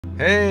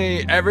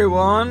Hey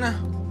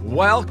everyone,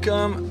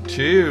 welcome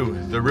to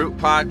the Root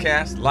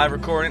Podcast, live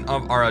recording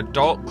of our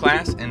adult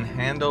class in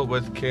Handle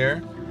with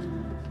Care.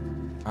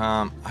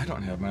 I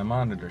don't have my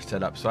monitor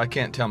set up, so I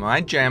can't tell. Am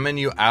I jamming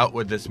you out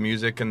with this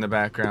music in the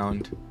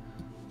background?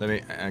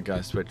 I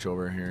gotta switch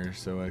over here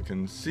so I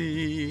can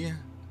see.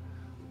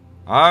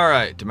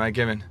 Alright, am I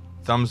giving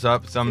thumbs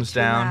up, thumbs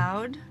down? Too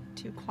loud,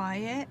 too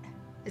quiet.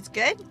 It's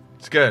good?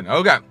 It's good,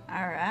 okay.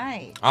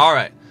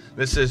 Alright,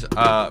 this is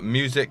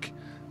music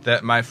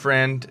that my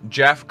friend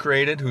Jeff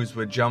created, who's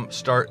with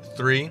Jumpstart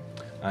 3.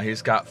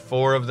 He's got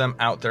 4 of them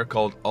out there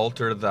called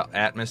Alter the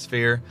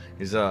Atmosphere.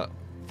 He's a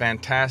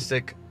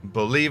fantastic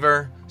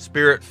believer,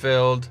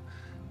 spirit-filled,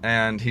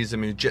 and he's a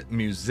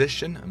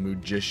musician. He's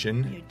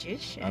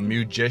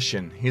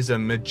a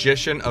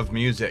magician of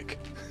music.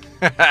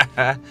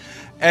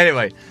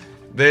 Anyway,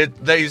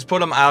 he's put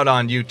them out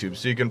on YouTube,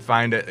 so you can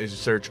find it. You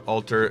search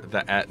Alter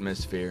the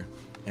Atmosphere,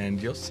 and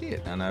you'll see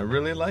it. And I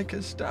really like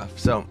his stuff.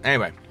 So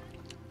anyway,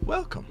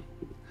 welcome.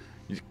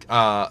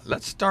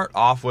 Let's start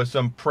off with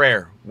some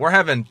prayer. We're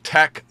having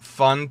tech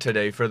fun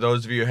today. For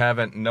those of you who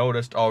haven't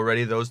noticed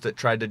already, those that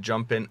tried to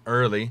jump in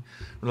early,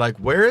 we're like,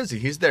 where is he?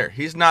 He's there.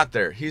 He's not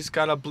there. He's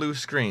got a blue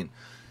screen.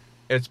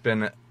 It's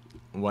been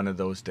one of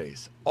those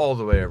days all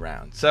the way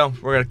around. So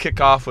we're going to kick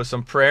off with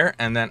some prayer,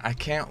 and then I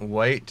can't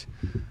wait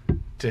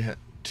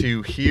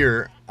to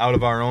hear out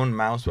of our own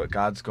mouths what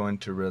God's going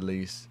to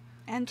release.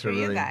 And through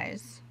you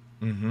guys.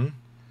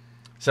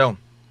 So,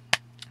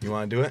 you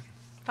want to do it?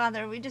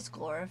 Father, we just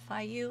glorify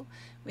you.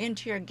 We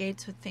enter your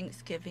gates with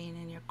thanksgiving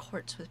and your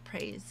courts with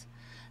praise.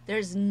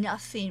 There's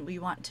nothing we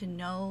want to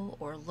know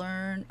or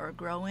learn or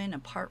grow in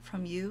apart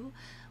from you.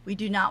 We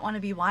do not want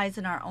to be wise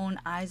in our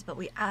own eyes, but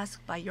we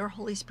ask by your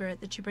Holy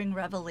Spirit that you bring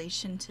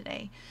revelation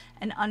today,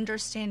 an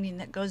understanding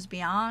that goes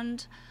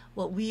beyond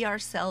what we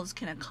ourselves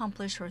can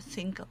accomplish or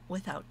think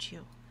without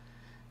you.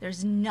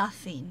 There's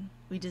nothing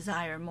we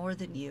desire more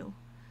than you,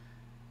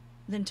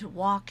 than to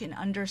walk in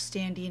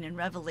understanding and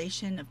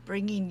revelation of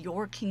bringing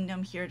your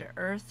kingdom here to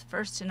earth,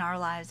 first in our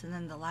lives and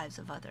then the lives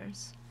of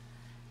others.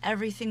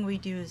 Everything we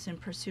do is in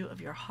pursuit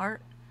of your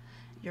heart,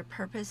 your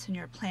purpose, and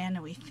your plan,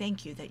 and we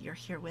thank you that you're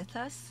here with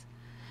us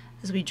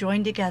as we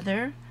join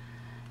together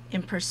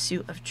in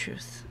pursuit of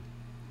truth.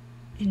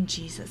 In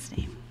Jesus'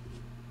 name.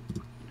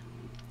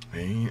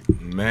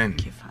 Amen.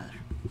 Thank you, Father.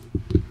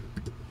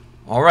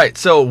 All right,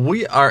 so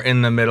we are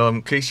in the middle,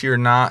 in case you're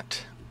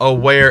not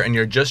aware and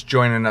you're just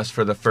joining us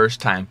for the first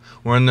time,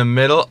 we're in the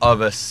middle of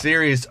a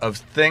series of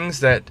things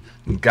that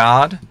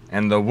God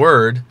and the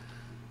Word,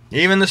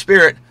 even the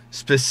Spirit,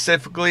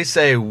 specifically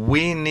say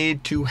we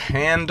need to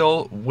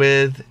handle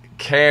with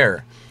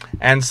care.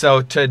 And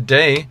so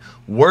today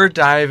we're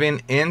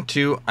diving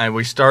into, and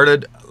we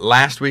started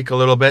last week a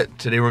little bit,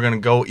 today we're going to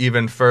go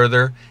even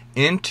further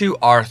into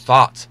our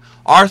thoughts.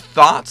 Our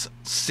thoughts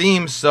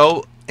seem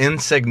so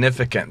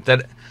insignificant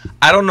that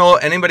I don't know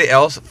anybody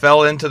else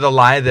fell into the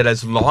lie that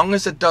as long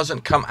as it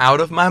doesn't come out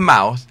of my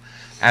mouth,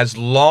 as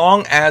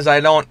long as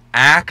I don't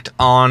act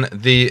on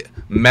the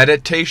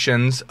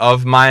meditations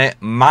of my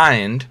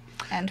mind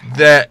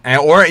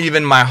or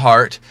even my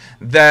heart,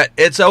 that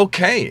it's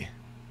okay.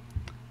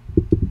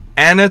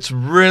 And it's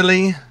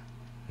really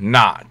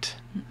not.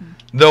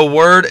 The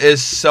Word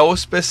is so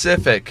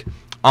specific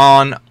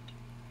on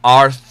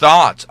our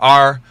thoughts,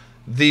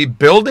 the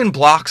building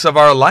blocks of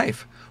our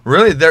life.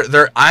 Really,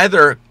 they're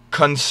either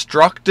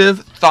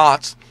constructive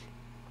thoughts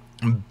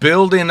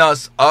building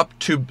us up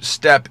to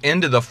step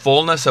into the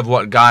fullness of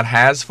what God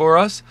has for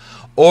us,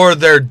 or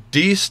they're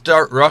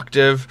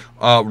destructive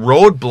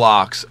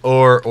roadblocks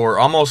or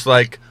almost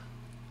like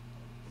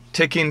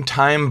ticking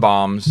time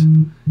bombs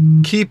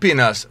keeping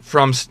us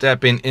from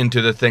stepping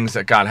into the things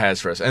that God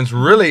has for us. And it's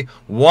really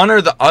one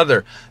or the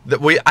other.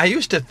 I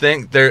used to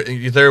think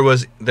there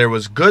was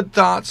good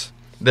thoughts,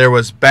 there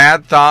was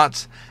bad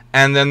thoughts,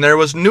 and then there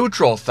was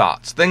neutral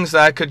thoughts, things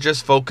that I could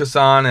just focus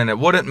on and it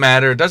wouldn't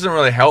matter. It doesn't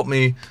really help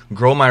me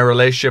grow my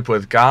relationship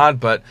with God,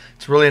 but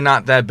it's really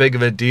not that big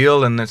of a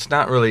deal, and it's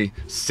not really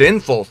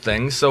sinful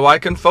things, so I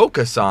can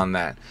focus on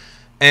that.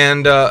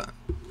 And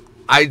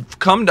I've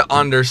come to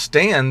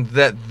understand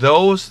that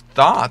those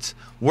thoughts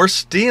were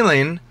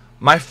stealing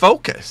my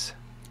focus.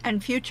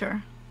 And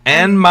future.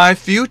 And my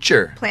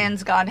future.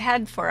 Plans God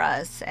had for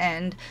us,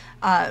 and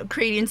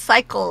creating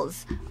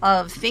cycles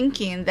of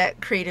thinking that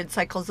created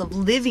cycles of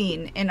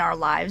living in our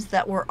lives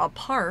that were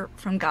apart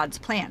from God's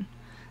plan.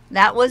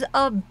 That was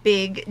a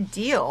big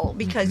deal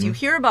because you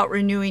hear about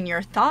renewing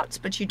your thoughts,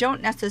 but you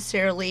don't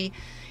necessarily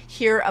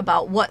hear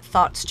about what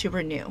thoughts to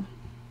renew.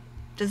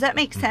 Does that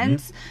make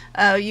sense?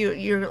 Renew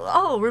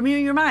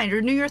your mind,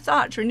 renew your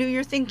thoughts, renew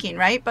your thinking,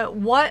 right? But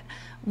what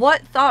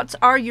thoughts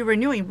are you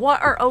renewing?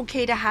 What are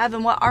okay to have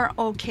and what aren't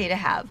okay to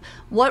have?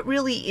 What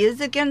really is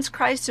against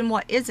Christ and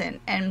what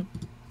isn't? And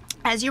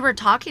as you were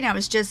talking,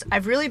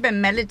 I've really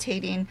been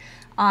meditating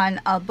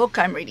on a book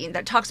I'm reading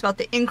that talks about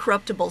the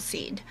incorruptible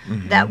seed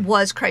that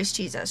was Christ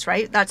Jesus,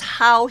 right? That's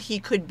how he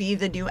could be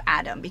the new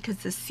Adam, because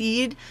the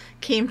seed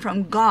came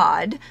from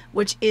God,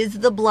 which is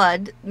the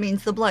blood,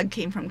 means the blood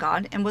came from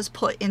God, and was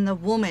put in the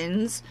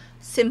woman's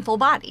sinful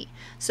body.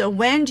 So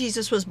when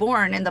Jesus was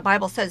born, and the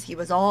Bible says he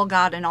was all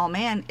God and all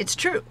man, it's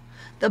true.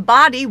 The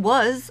body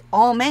was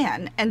all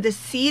man, and the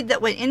seed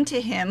that went into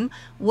him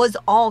was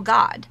all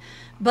God.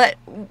 But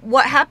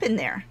what happened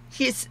there?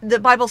 The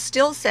Bible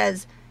still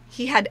says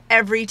he had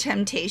every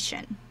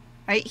temptation,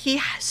 right? He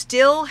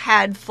still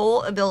had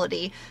full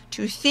ability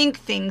to think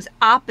things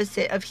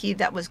opposite of he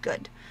that was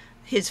good,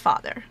 his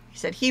father. He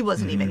said he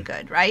wasn't even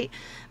good, right?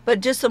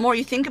 But just the more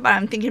you think about it,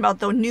 I'm thinking about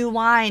the new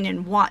wine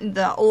and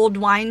the old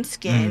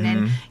wineskin.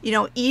 And,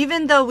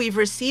 even though we've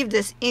received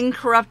this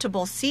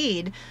incorruptible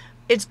seed,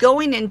 it's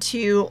going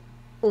into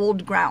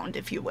old ground,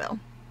 if you will,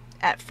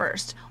 at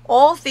first.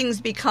 All things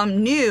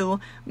become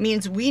new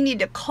means we need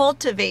to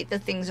cultivate the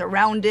things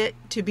around it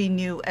to be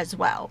new as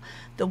well.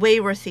 The way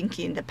we're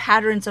thinking, the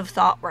patterns of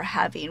thought we're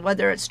having,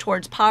 whether it's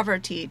towards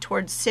poverty,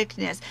 towards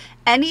sickness,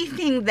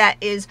 anything that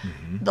is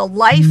the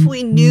life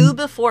we knew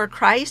before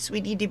Christ,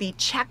 we need to be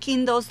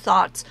checking those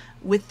thoughts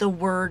with the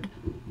word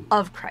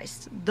of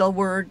Christ, the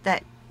word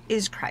that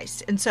is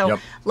Christ. And so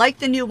like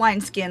the new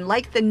wineskin,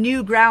 like the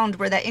new ground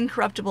where that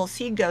incorruptible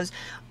seed goes,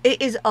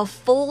 it is a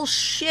full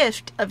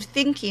shift of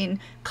thinking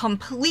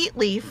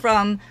completely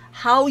from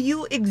how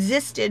you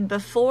existed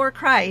before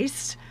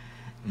Christ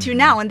to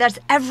now. And that's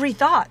every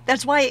thought.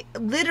 That's why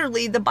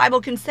literally the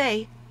Bible can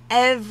say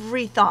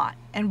every thought.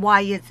 And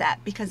why is that?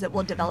 Because it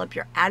will develop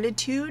your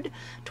attitude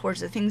towards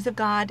the things of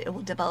God. It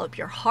will develop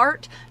your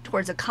heart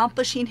towards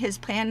accomplishing his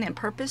plan and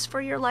purpose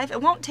for your life.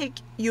 It won't take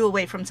you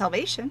away from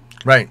salvation.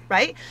 Right?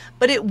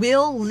 But it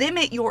will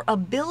limit your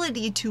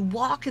ability to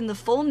walk in the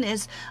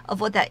fullness of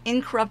what that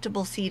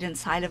incorruptible seed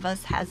inside of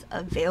us has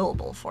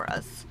available for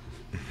us.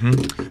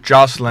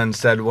 Jocelyn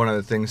said one of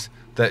the things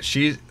that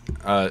she,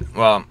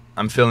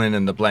 I'm filling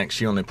in the blank.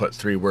 She only put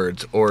 3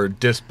 words, or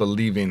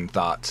disbelieving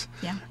thoughts.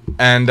 Yeah.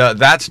 And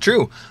that's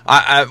true.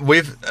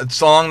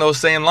 It's along those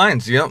same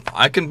lines.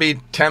 I can be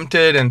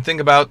tempted and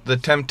think about the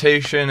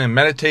temptation and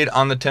meditate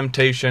on the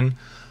temptation,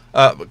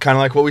 kind of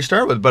like what we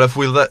started with. But if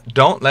we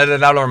don't let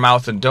it out of our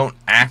mouth and don't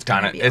act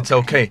on it, it's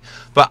okay.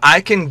 But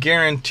I can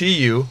guarantee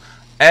you,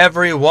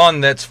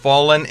 everyone that's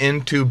fallen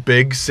into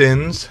big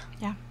sins,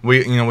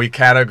 we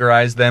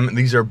categorize them.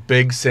 These are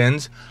big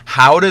sins.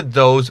 How did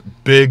those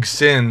big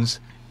sins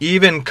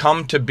even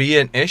come to be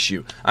an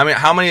issue? I mean,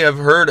 how many have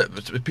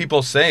heard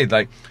people say,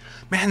 like,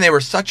 man, they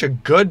were such a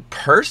good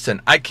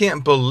person. I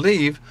can't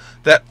believe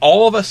that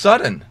all of a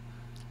sudden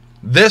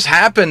this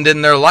happened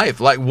in their life.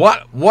 Like,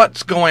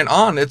 what's going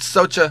on? It's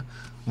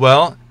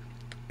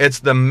it's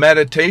the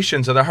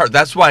meditations of their heart.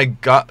 That's why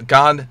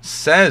God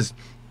says,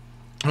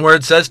 where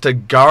it says to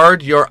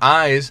guard your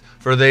eyes,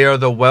 for they are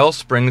the well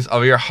springs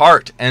of your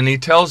heart. And he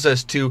tells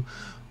us to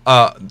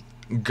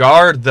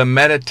guard the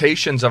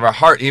meditations of our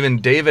heart.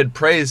 Even David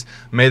prays,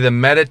 may the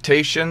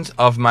meditations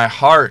of my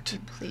heart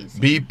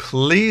be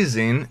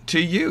pleasing to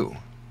you.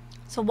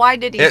 So why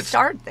did he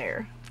start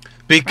there?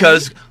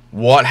 Because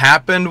what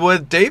happened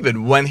with David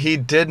when he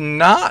did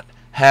not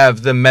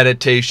have the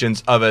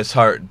meditations of his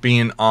heart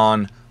being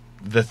on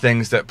the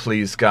things that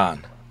please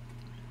God?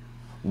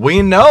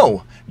 We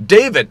know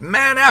David,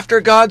 man after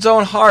God's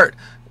own heart,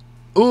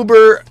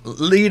 uber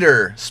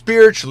leader,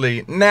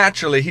 spiritually,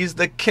 naturally, he's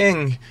the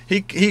king.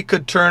 He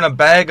could turn a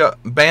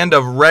band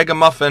of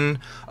ragamuffin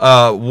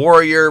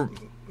warrior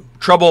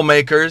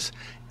troublemakers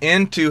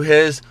into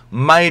his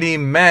mighty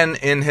men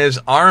in his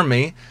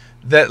army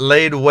that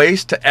laid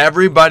waste to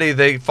everybody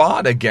they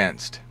fought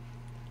against.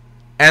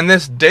 And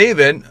this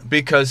David,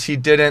 because he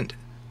didn't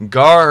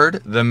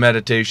guard the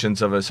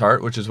meditations of his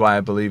heart, which is why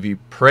I believe he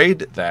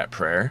prayed that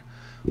prayer,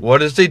 what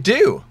does he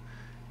do?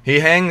 He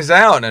hangs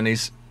out and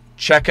he's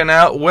checking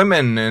out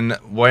women and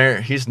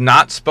where he's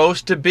not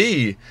supposed to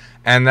be,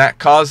 and that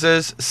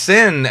causes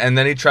sin, and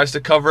then he tries to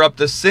cover up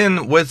the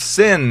sin with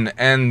sin,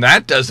 and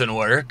that doesn't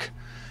work,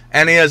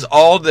 and he has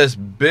all this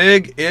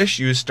big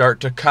issues start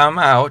to come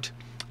out.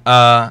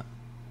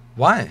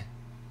 Why?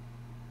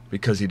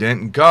 Because he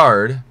didn't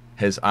guard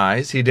his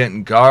eyes. He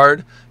didn't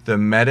guard the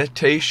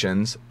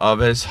meditations of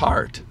his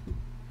heart.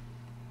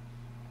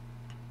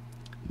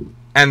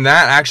 And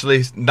that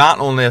actually not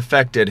only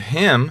affected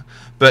him,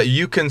 but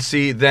you can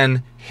see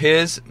then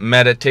his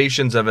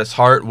meditations of his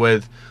heart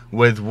with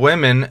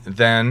women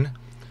then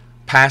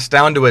passed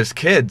down to his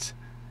kids.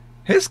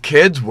 His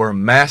kids were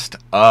messed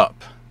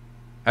up.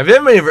 Have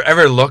you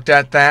ever looked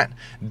at that?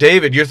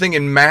 David, you're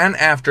thinking, man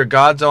after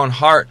God's own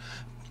heart.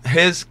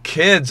 His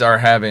kids are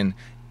having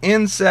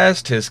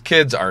incest. His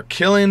kids are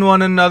killing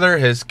one another.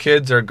 His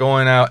kids are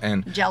going out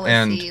and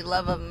jealousy,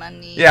 love of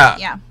money.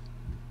 Yeah.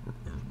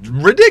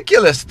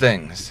 Ridiculous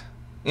things.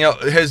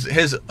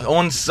 His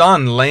own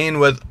son laying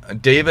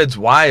with David's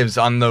wives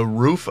on the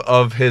roof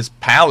of his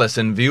palace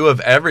in view of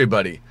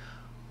everybody.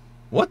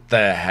 What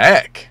the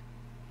heck?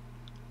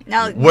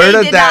 Now, where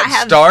did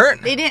that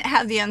start? They didn't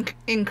have the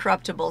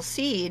incorruptible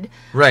seed,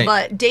 right?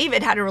 But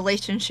David had a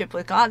relationship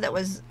with God that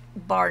was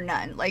bar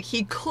none. Like,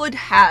 he could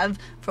have,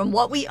 from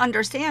what we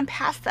understand,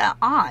 passed that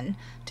on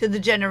to the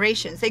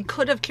generations. They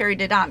could have carried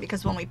it on,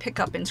 because when we pick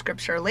up in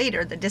scripture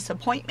later, the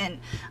disappointment,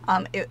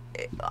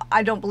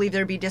 I don't believe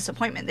there'd be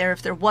disappointment there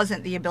if there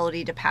wasn't the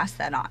ability to pass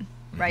that on,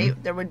 right?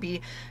 There would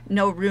be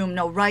no room,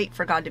 no right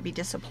for God to be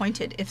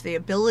disappointed if the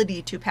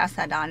ability to pass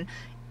that on,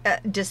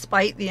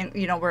 despite the,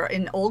 we're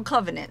in old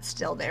covenant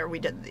still there.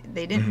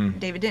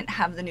 David didn't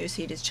have the new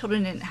seed. His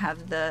children didn't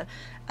have the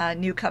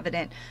new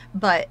covenant,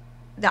 but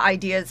the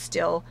idea is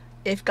still,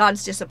 if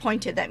God's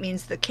disappointed, that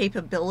means the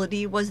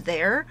capability was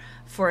there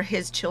for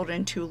his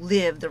children to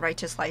live the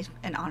righteous life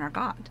and honor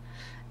God.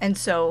 And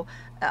so,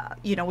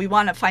 we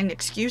want to find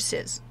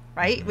excuses,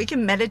 right? We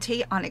can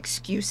meditate on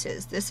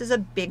excuses. This is a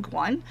big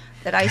one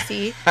that I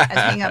see as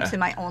hang-ups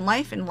in my own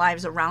life and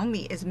lives around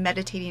me, is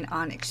meditating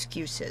on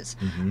excuses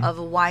of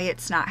why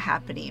it's not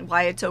happening,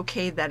 why it's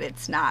okay that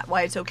it's not,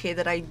 why it's okay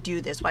that I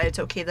do this, why it's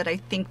okay that I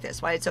think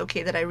this, why it's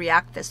okay that I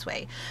react this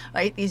way,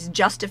 right? These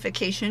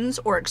justifications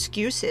or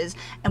excuses,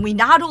 and we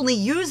not only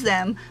use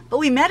them, but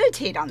we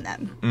meditate on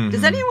them.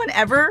 Does anyone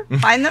ever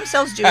find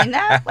themselves doing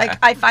that? Like,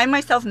 I find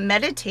myself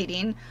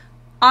meditating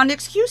on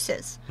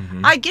excuses.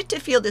 I get to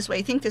feel this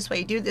way, think this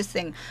way, do this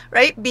thing,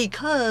 right?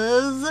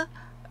 Because,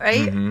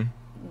 right?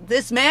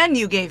 This man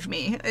you gave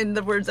me, in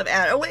the words of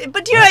Adam.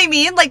 But do you know what I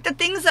mean? Like, the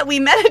things that we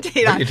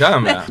meditate on. What are you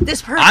talking about?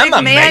 This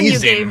perfect man you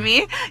gave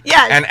me.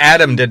 Yes. And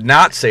Adam did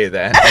not say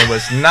that. It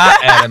was not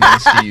Adam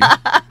and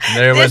Steve.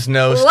 There was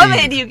no Steve. This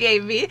woman you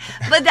gave me.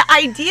 But the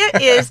idea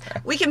is,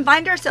 we can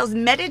find ourselves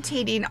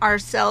meditating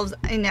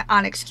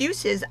on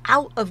excuses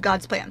out of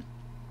God's plan,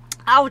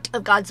 out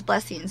of God's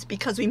blessings,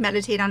 because we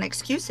meditate on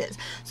excuses.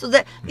 So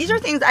that these are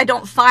things I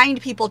don't find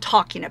people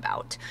talking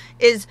about,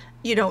 is,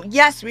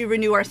 yes, we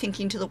renew our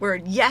thinking to the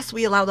word. Yes,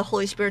 we allow the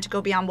Holy Spirit to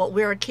go beyond what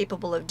we're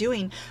capable of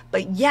doing.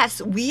 But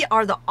yes, we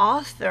are the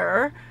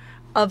author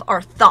of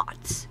our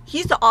thoughts.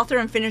 He's the author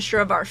and finisher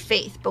of our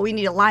faith, but we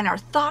need to line our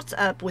thoughts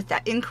up with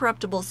that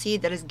incorruptible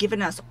seed that has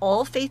given us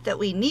all faith that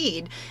we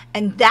need,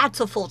 and that's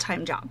a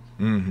full-time job.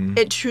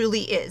 It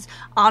truly is.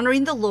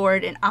 Honoring the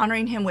Lord and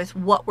honoring him with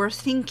what we're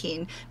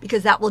thinking,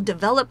 because that will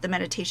develop the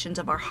meditations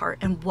of our heart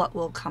and what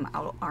will come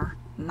out of our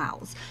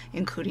mouths,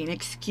 including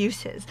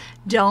excuses.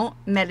 Don't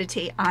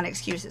meditate on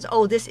excuses.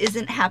 Oh, this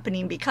isn't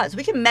happening because.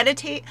 We can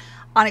meditate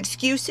on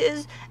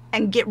excuses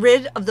and get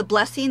rid of the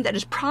blessing that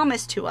is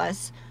promised to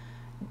us.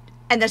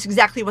 And that's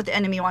exactly what the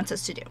enemy wants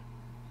us to do.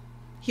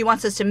 He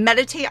wants us to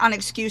meditate on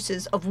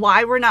excuses of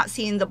why we're not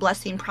seeing the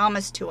blessing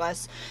promised to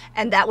us,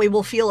 and that way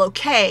we'll feel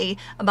okay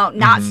about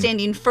not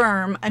standing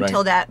firm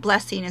until that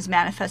blessing is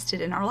manifested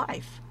in our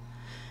life.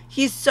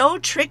 He's so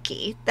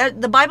tricky.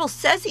 That the Bible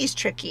says he's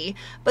tricky,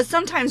 but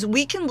sometimes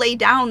we can lay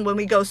down when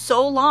we go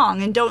so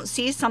long and don't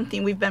see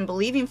something we've been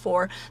believing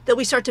for, that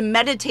we start to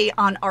meditate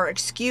on our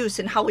excuse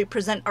and how we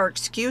present our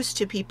excuse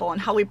to people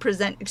and how we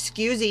present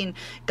excusing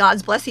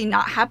God's blessing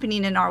not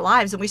happening in our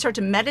lives. And we start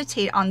to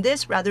meditate on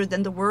this rather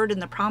than the word and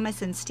the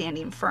promise and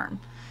standing firm.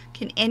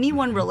 Can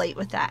anyone relate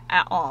with that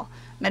at all?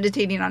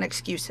 Meditating on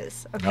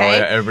excuses, okay?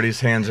 Oh, yeah,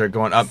 everybody's hands are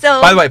going up.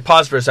 So, by the way,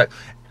 pause for a sec.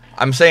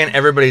 I'm saying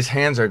everybody's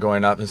hands are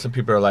going up, and some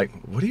people are like,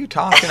 what are you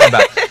talking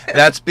about?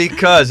 That's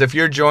because if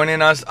you're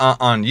joining us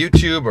on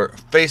YouTube or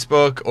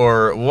Facebook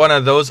or one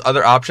of those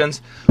other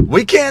options,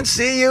 we can't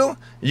see you.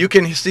 You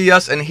can see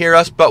us and hear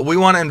us, but we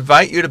want to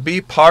invite you to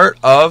be part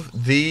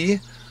of the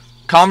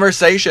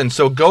conversation.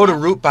 So go to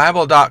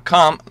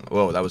rootbible.com.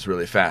 Whoa, that was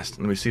really fast.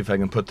 Let me see if I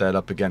can put that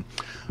up again.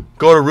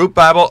 Go to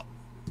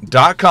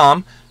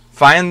rootbible.com,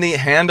 find the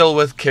Handle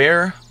with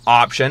Care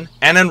option,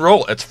 and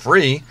enroll. It's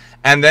free.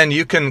 And then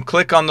you can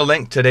click on the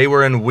link. Today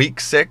we're in week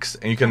 6,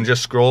 and you can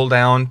just scroll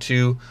down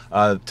to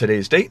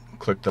today's date,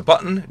 click the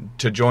button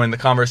to join the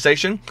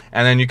conversation,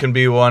 and then you can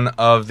be one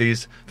of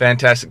these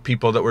fantastic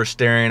people that we're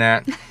staring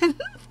at.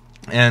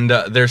 And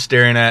they're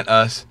staring at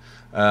us.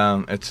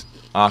 It's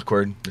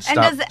awkward.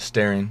 Stop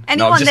staring.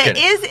 Anyone that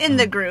is in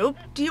the group,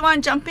 do you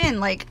want to jump in?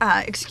 Like,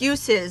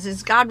 excuses.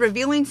 Is God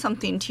revealing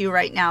something to you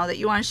right now that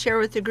you want to share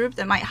with the group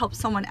that might help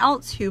someone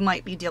else who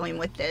might be dealing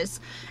with this?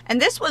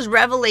 And this was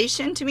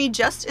revelation to me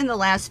just in the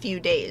last few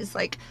days.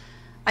 Like,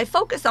 I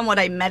focus on what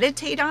I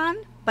meditate on,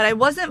 but I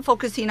wasn't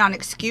focusing on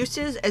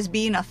excuses as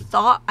being a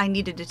thought I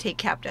needed to take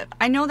captive.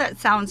 I know that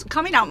sounds,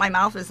 coming out my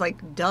mouth is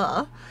like,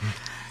 duh.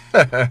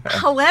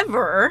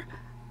 However,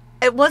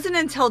 it wasn't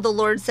until the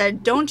Lord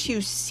said, don't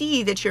you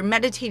see that you're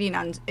meditating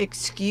on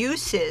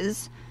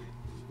excuses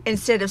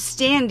instead of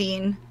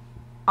standing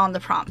on the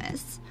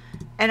promise?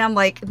 And I'm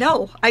like,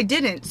 no, I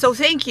didn't. So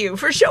thank you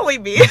for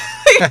showing me.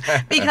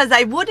 Because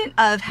I wouldn't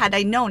have had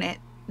I known it.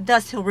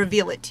 Thus, he'll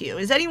reveal it to you.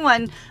 Does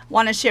anyone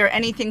want to share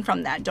anything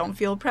from that? Don't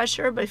feel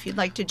pressure, but if you'd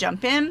like to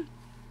jump in,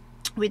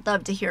 we'd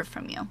love to hear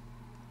from you.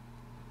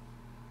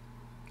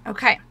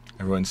 Okay.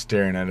 Everyone's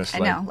staring at us. I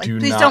know. Like, do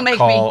please not don't make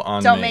call me.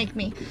 on Don't me. make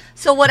me.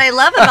 So what I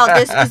love about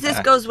this is this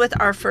goes with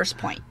our first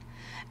point.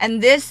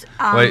 And this...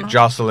 Wait,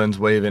 Jocelyn's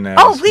waving at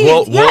us. us. Oh,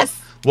 please,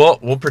 yes.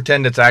 We'll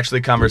pretend it's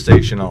actually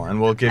conversational,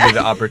 and we'll give you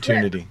the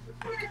opportunity.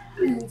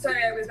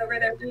 Sorry, I was over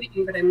there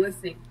reading, but I'm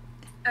listening.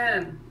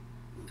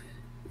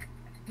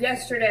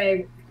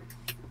 Yesterday,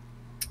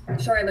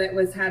 Charlotte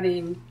was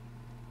having,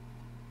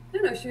 I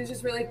don't know, she was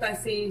just really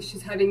fussy.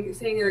 She's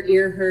saying her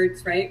ear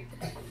hurts, right?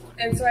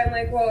 And so I'm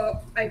like,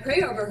 well, I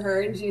pray over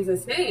her in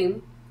Jesus'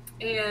 name,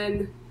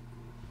 and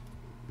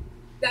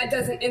that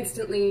doesn't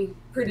instantly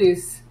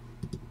produce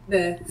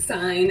the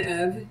sign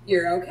of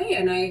you're okay.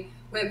 And I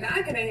went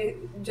back and I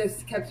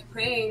just kept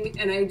praying,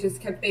 and I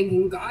just kept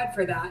thanking God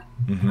for that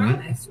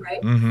promise,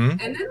 right? And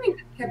then I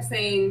kept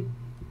saying,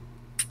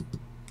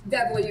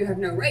 devil, you have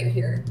no right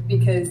here,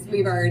 because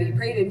we've already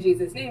prayed in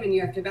Jesus' name and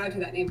you have to bow to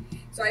that name.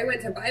 So I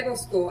went to Bible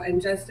school,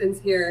 and Justin's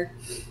here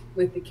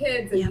with the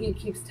kids, and he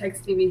keeps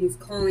texting me, he's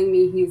calling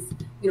me, he's,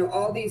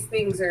 all these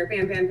things are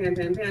bam, bam, bam,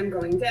 bam, bam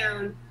going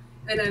down.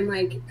 And I'm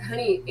like,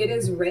 honey, it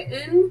is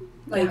written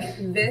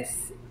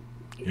this.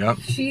 Yep.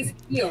 She's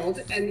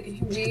healed,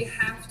 and we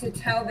have to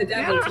tell the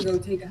devil to go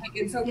take a hike.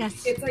 And so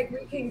it's like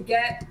we can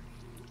get,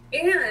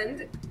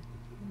 and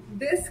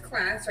this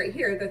class right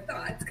here, the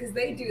thoughts, because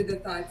they do the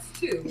thoughts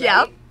too.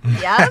 Right?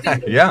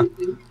 Yeah.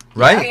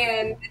 Right.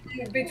 And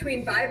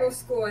between Bible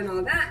school and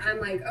all that, I'm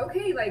like,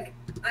 okay, like,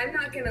 I'm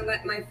not going to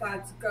let my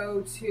thoughts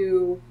go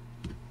to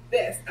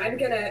this. I'm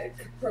going to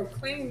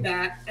proclaim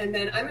that, and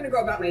then I'm going to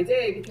go about my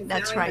day, because now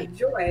I have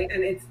joy,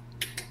 and it's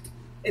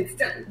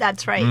done.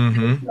 That's right.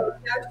 So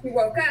now she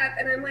woke up,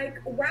 and I'm like,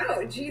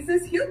 wow,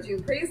 Jesus healed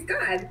you. Praise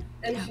God.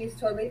 And she's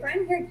totally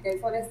fine. Here, you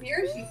guys want to see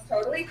her? She's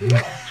totally cool.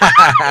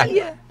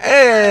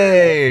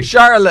 Hey,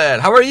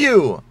 Charlotte, how are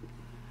you?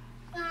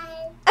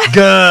 Fine.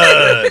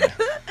 Good.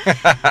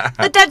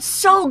 But that's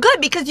so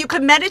good, because you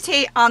can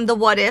meditate on the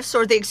what ifs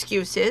or the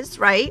excuses,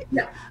 right?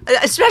 Yeah.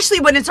 Especially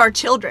when it's our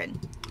children.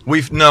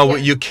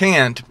 You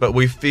can't, but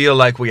we feel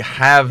like we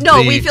have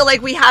we feel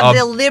like we have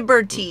the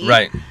liberty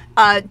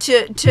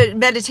to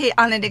meditate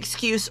on an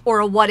excuse or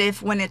a what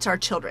if when it's our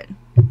children.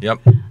 Yep.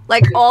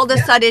 Like all of a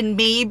sudden,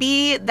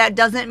 maybe that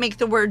doesn't make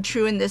the word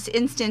true in this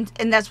instance,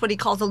 and that's what he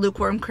calls a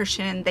lukewarm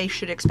Christian, and they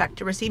should expect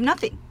to receive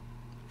nothing.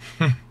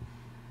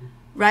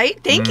 Right?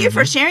 Thank you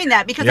for sharing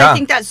that, because I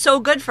think that's so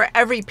good for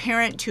every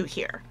parent to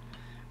hear.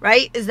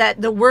 Right? Is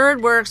that the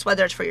word works,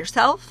 whether it's for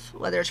yourself,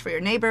 whether it's for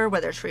your neighbor,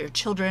 whether it's for your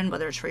children,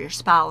 whether it's for your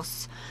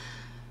spouse.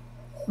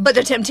 But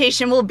the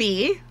temptation will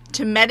be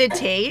to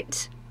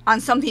meditate on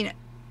something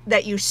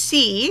that you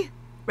see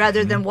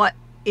rather than what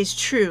is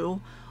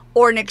true,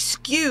 or an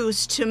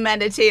excuse to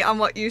meditate on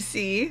what you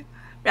see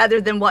rather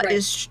than what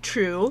is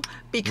true,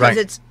 because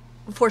it's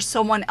for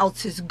someone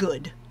else's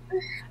good.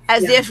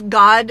 As if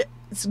God's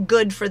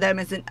good for them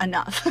isn't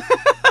enough.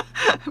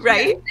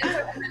 Right?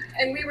 Yeah.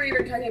 And we were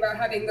even talking about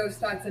having those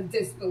thoughts of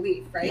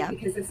disbelief, right? Yeah.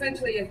 Because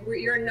essentially, if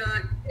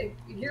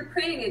you're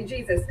praying in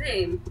Jesus'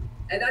 name,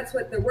 and that's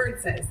what the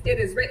word says. It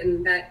is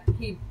written that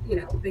the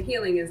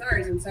healing is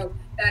ours. And so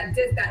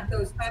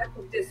those thoughts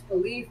of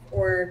disbelief,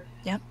 or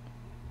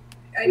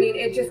I mean,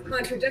 it just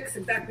contradicts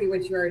exactly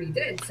what you already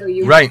did. So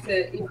you have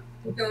to, you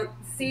don't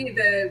see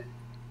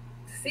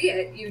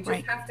it. You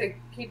just have to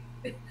keep.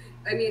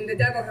 I mean, the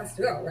devil has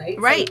to go, right?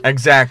 Right. So,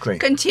 exactly.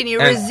 Continue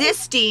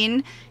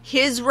resisting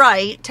his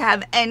right to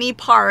have any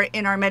part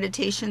in our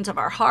meditations of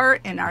our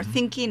heart, and our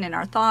thinking, and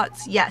our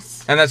thoughts.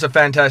 Yes. And that's a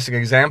fantastic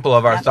example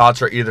of our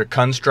thoughts are either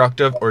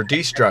constructive or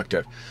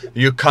destructive.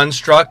 You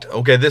construct,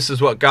 okay, this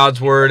is what God's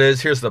word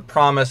is. Here's the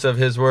promise of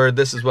his word.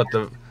 This is what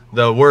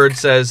the word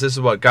says. This is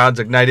what God's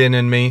igniting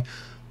in me.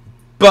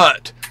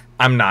 But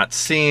I'm not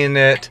seeing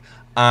it.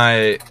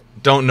 I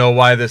don't know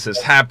why this is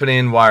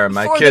happening. Why are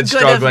my kids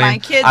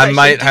struggling? I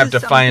might have to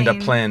find a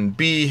plan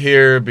B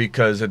here,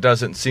 because it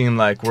doesn't seem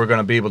like we're going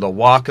to be able to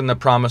walk in the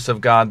promise of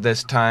God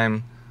this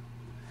time.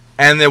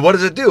 And then what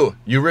does it do?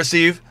 You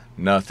receive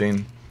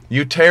nothing.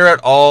 You tear it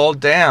all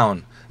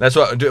down. That's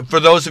what, for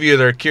those of you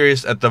that are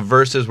curious at the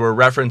verses we're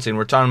referencing,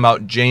 we're talking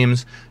about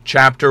James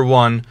chapter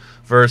 1,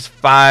 verse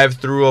 5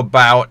 through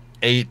about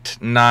 8,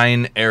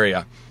 9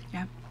 area.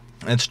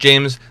 It's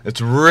James. It's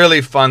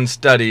really fun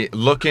study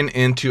looking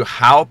into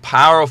how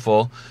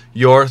powerful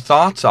your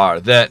thoughts are.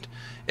 That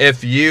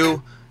if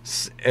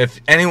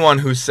anyone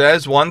who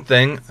says one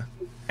thing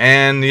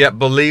and yet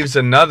believes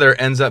another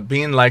ends up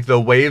being like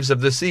the waves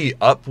of the sea,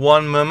 up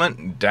one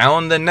moment,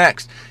 down the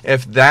next.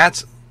 If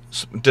that's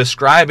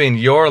describing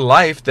your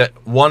life, that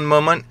one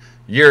moment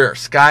you're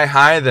sky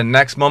high, the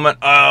next moment,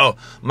 oh,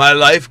 my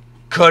life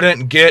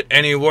couldn't get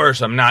any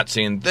worse. I'm not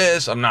seeing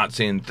this. I'm not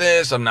seeing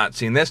this. I'm not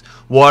seeing this.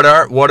 What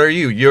are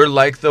you? You're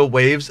like the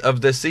waves of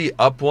the sea,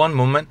 up one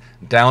moment,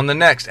 down the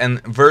next.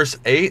 And verse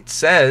 8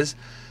 says,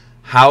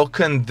 how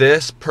can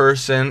this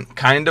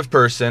kind of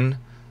person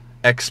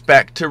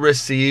expect to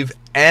receive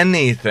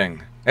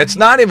anything? It's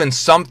not even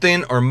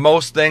something or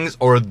most things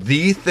or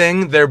the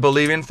thing they're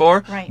believing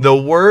for. Right. The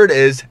word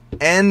is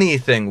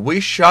anything. We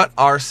shut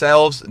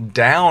ourselves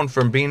down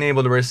from being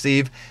able to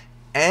receive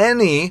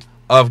any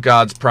of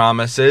God's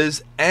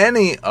promises,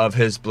 any of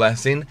his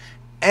blessing,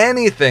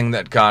 anything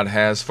that God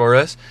has for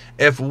us,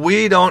 if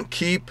we don't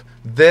keep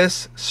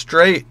this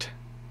straight.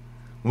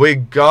 We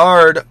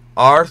guard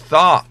our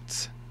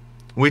thoughts.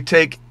 We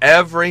take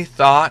every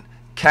thought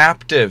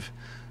captive.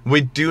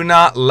 We do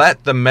not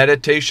let the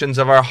meditations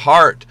of our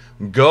heart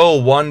go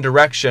one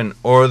direction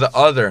or the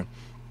other,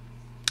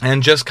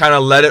 and just kind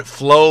of let it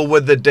flow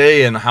with the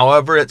day and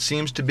however it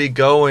seems to be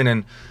going.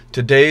 And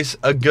today's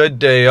a good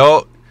day.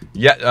 Oh,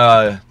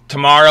 yeah,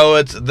 tomorrow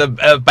it's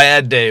a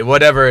bad day,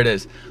 whatever it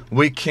is.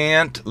 We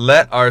can't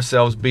let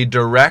ourselves be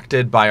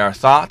directed by our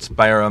thoughts,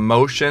 by our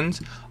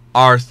emotions.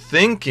 Our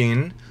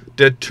thinking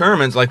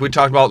determines, like we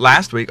talked about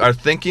last week, our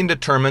thinking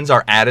determines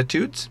our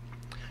attitudes.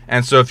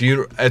 And so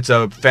it's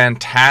a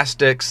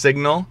fantastic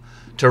signal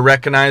to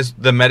recognize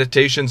the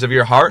meditations of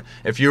your heart.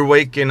 If you're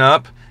waking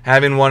up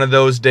having one of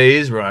those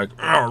days where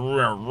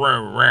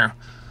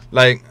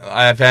like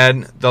I've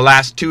had the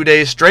last 2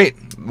 days straight,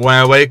 when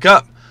I wake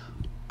up,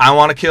 I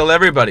want to kill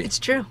everybody. It's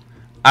true.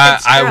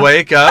 I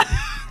wake up,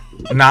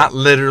 not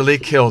literally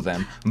kill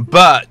them,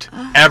 but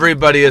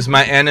everybody is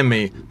my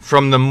enemy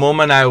from the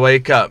moment I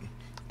wake up.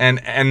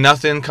 And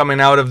nothing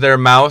coming out of their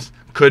mouth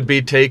could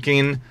be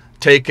taken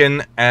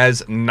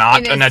as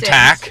not an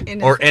attack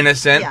or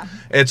innocent. Yeah.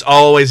 It's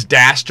always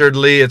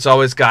dastardly. It's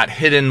always got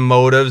hidden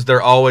motives.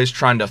 They're always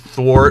trying to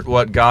thwart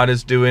what God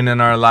is doing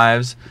in our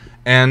lives.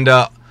 And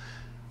I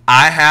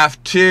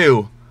have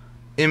to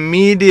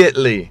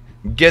immediately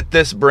get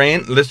this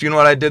brain. Listen, you know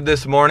what I did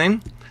this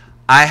morning?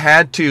 I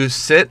had to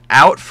sit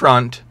out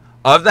front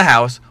of the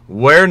house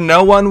where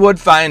no one would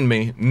find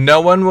me.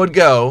 No one would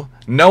go.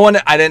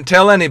 I didn't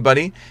tell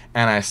anybody.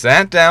 And I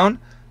sat down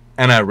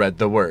and I read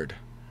the word.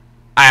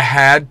 I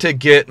had to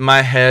get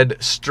my head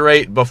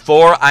straight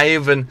before I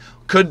even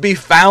could be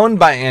found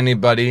by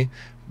anybody,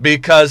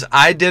 because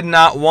I did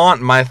not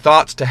want my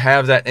thoughts to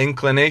have that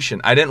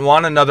inclination. I didn't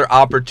want another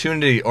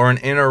opportunity or an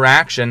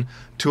interaction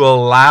to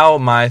allow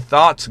my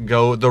thoughts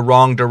go the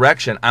wrong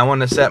direction. I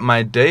want to set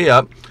my day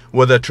up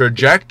with a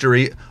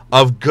trajectory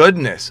of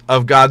goodness,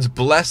 of God's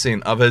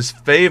blessing, of His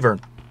favor,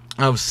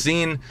 of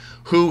seeing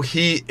who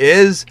He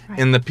is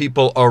in the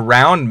people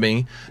around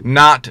me,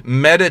 not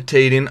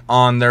meditating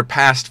on their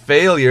past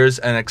failures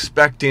and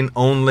expecting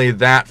only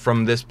that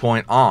from this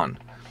point on.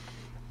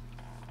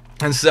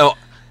 And so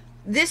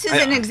this is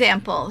an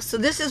example. So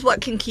this is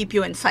what can keep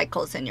you in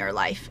cycles in your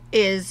life,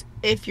 is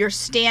if you're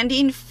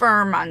standing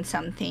firm on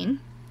something,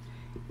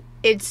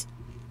 it's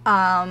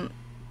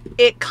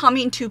it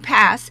coming to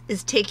pass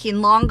is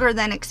taking longer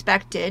than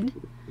expected.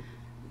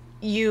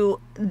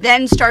 You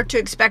then start to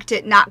expect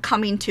it not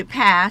coming to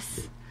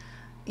pass.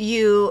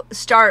 You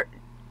start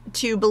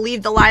to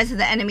believe the lies of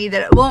the enemy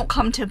that it won't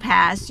come to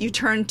pass. You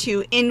turn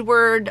to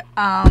inward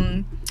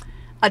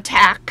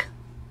attack,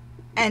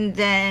 and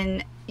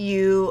then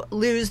you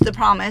lose the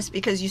promise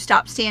because you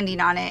stop standing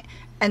on it,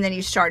 and then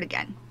you start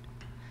again.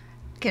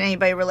 Can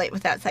anybody relate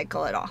with that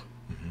cycle at all?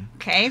 Mm-hmm.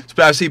 Okay.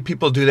 But I see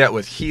people do that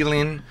with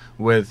healing,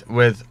 with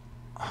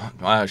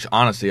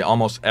honestly,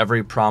 almost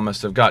every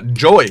promise of God.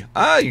 Joy.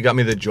 You got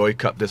me the joy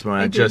cup this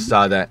morning. I just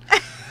saw that.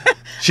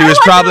 She was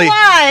probably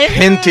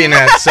hinting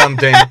at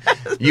something.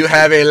 You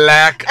have a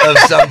lack of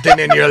something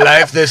in your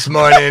life this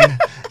morning.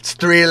 It's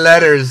 3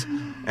 letters,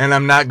 and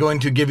I'm not going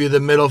to give you the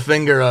middle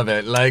finger of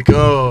it. Like,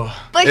 oh.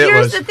 But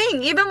here's the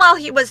thing. Even while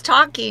he was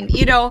talking,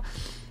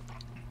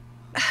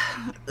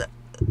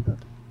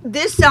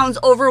 this sounds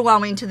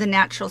overwhelming to the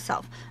natural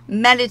self.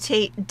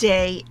 Meditate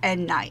day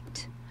and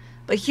night.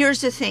 But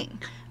here's the thing.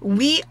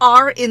 We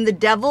are in the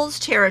devil's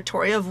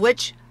territory, of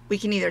which we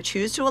can either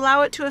choose to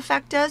allow it to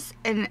affect us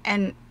and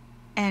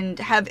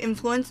have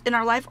influence in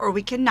our life, or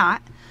we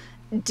cannot,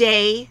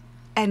 day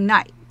and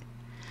night.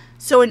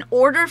 So in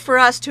order for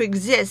us to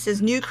exist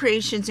as new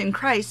creations in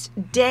Christ,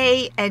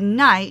 day and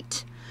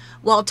night,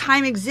 while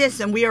time exists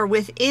and we are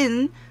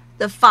within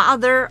the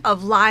father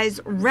of lies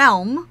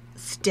realm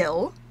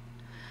still,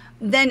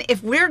 then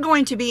if we're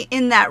going to be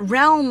in that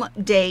realm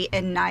day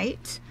and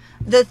night,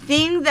 the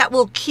thing that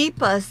will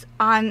keep us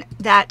on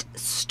that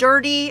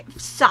sturdy,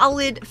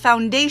 solid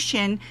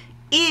foundation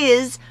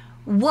is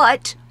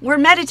what we're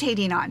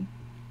meditating on.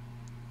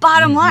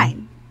 Bottom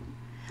line.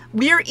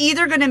 We're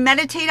either going to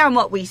meditate on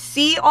what we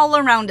see all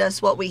around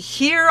us, what we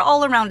hear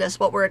all around us,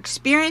 what we're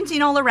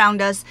experiencing all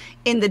around us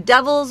in the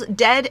devil's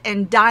dead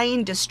and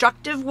dying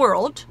destructive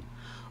world,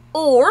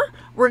 or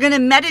we're going to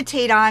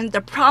meditate on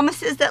the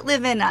promises that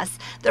live in us,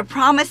 the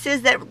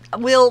promises that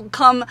will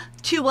come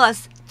to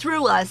us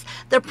through us,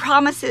 the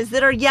promises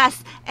that are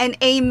yes and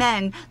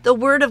amen, the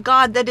word of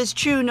God that is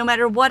true no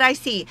matter what I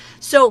see.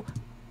 So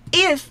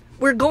if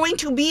we're going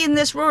to be in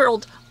this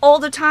world all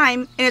the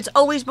time and it's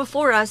always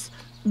before us,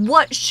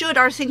 what should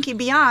our thinking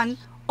be on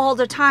all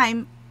the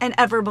time and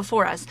ever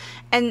before us?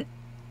 And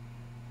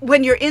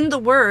when you're in the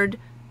word,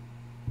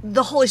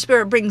 the Holy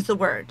Spirit brings the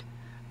word,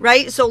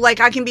 right? So like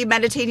I can be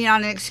meditating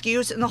on an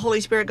excuse and the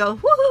Holy Spirit go,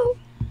 woohoo.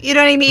 You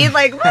know what I mean?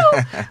 Like,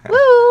 woo,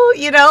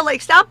 woo,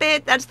 like stop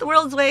it. That's the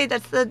world's way.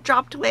 That's the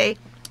dropped way.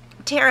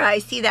 Tara, I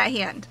see that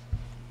hand.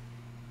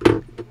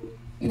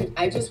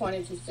 I just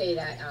wanted to say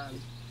that,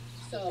 I'm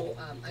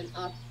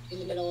up in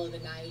the middle of the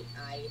night.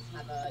 I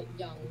have a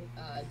young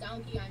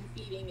donkey I'm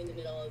feeding in the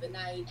middle of the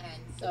night.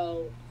 And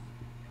so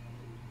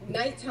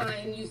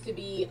nighttime used to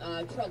be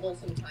a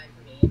troublesome time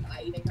for me. If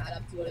I even got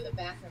up to go to the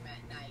bathroom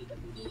at night,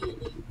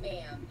 immediately,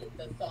 bam,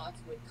 the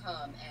thoughts would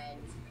come. And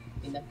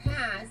in the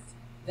past,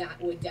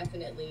 that would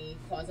definitely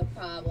cause a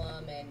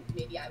problem, and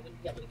maybe I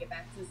wouldn't be able to get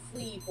back to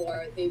sleep,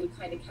 or they would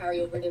kind of carry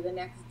over to the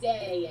next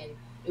day, and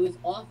it was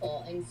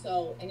awful. And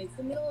so, and it's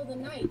the middle of the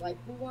night. Like,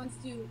 who wants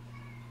to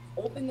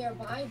open their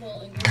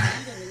Bible and go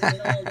read in the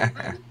middle of the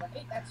night,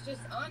 right? That's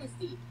just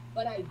honesty.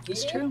 But I did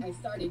it. I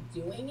started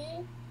doing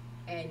it,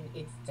 and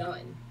it's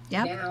done.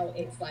 Yep. Now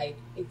it's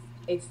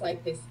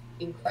like this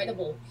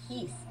incredible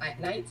peace at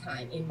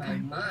nighttime in my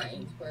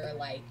mind, where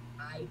like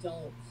I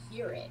don't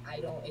hear it.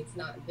 It's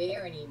not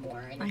there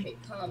anymore. And if it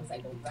comes, I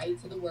go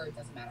right to the word.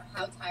 Doesn't matter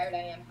how tired I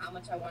am, how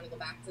much I want to go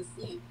back to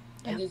sleep.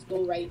 I just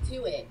go right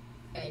to it.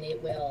 And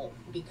it will,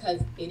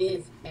 because it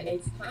is, and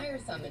it's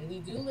tiresome. And we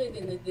do live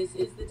in this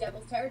is the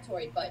devil's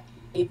territory. But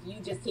if you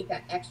just take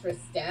that extra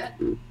step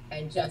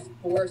and just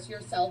force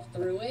yourself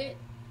through it,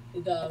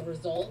 the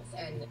results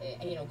and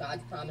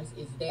God's promise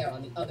is there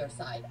on the other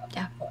side of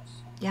that push.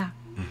 Yeah,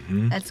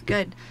 that's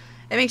good.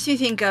 It makes me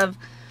think of,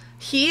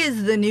 he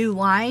is the new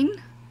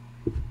wine,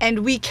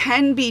 and we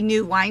can be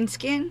new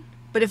wineskin.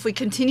 But if we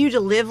continue to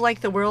live like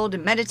the world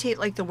and meditate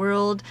like the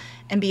world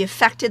and be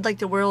affected like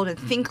the world and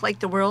think like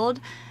the world,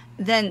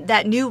 then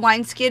that new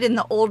wineskin and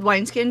the old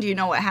wineskin, do you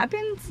know what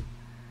happens?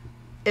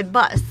 It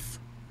busts.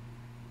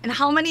 And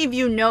how many of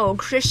you know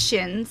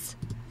Christians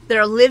that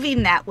are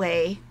living that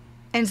way,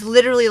 and it's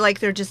literally like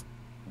they're just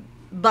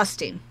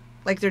busting,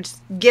 like they're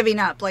just giving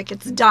up, like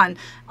it's done.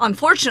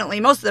 Unfortunately,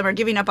 most of them are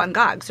giving up on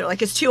God. So they're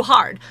like, it's too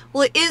hard.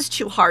 Well, it is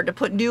too hard to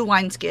put new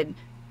wineskin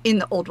in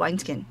the old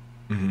wineskin.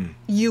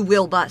 You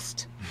will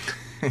bust.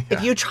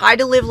 If you try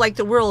to live like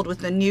the world with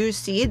the new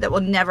seed, that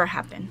will never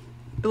happen.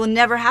 It will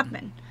never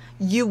happen.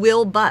 You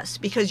will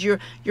bust because you're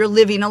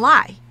living a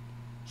lie.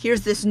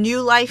 Here's this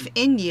new life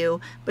in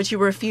you, but you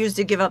refuse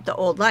to give up the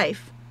old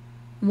life.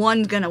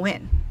 One's going to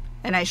win.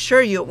 And I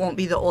assure you it won't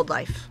be the old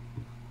life.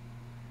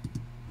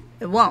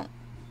 It won't.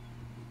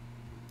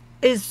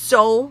 It is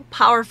so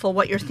powerful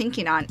what you're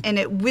thinking on, and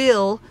it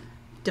will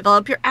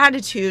develop your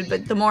attitude,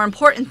 but the more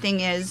important thing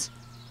is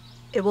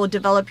it will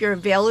develop your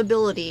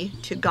availability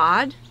to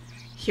God,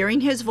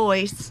 hearing his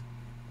voice,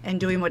 and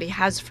doing what he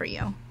has for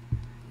you.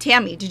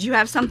 Tammy, did you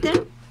have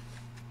something?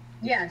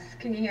 Yes.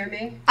 Can you hear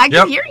me? I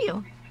can hear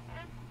you.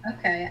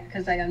 Okay,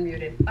 because I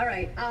unmuted. All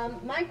right.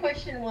 My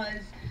question was,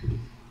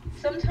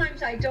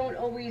 sometimes I don't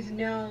always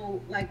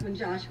know, like when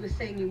Josh was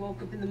saying he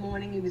woke up in the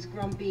morning, he was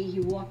grumpy, he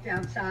walked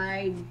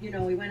outside, he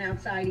went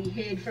outside, he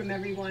hid from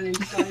everyone and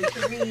started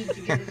to read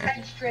to get his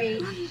head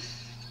straight.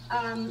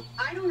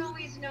 I don't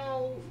always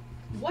know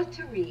what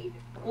to read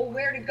or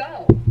where to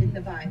go in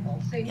the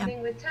Bible. Same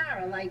thing with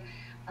Tara. Like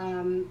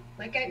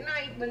at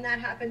night when that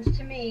happens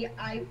to me,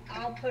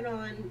 I'll put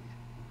on,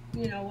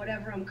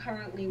 whatever I'm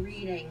currently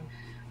reading.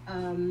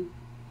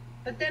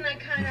 But then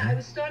I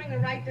was starting to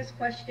write this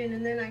question,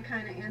 and then I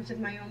kind of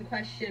answered my own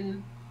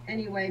question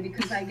anyway,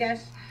 because I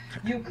guess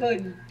you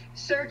could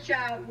search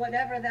out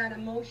whatever that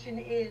emotion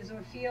is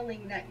or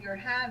feeling that you're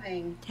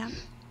having.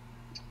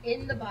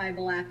 In the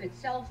Bible app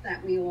itself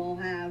that we all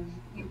have,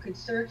 you could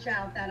search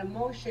out that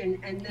emotion,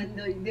 and then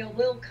there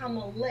will come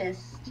a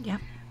list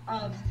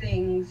of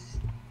things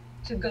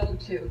to go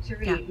to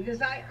read.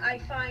 Because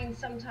I find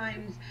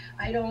sometimes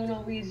I don't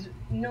always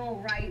know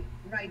right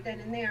then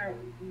and there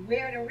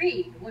where to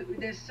read.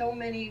 There's so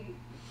many,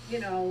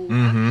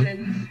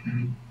 options,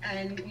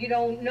 and you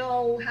don't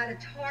know how to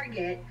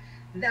target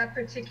that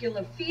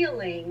particular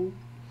feeling.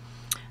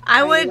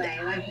 I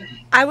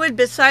would,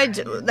 besides,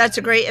 that's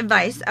a great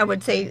advice. I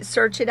would say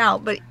search it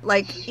out. But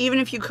like, even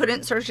if you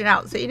couldn't search it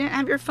out, so you didn't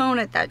have your phone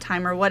at that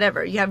time or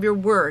whatever, you have your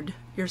word,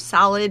 your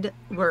solid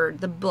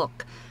word, the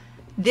book.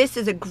 This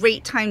is a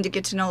great time to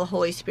get to know the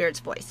Holy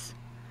Spirit's voice.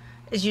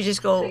 Is you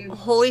just go,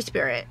 Holy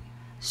Spirit,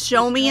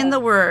 show me in the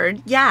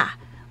word,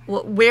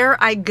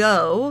 where I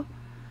go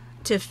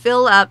to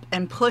fill up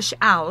and push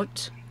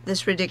out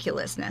this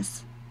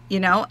ridiculousness,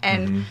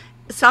 and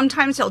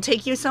sometimes he'll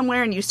take you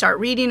somewhere and you start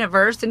reading a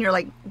verse and you're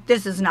like,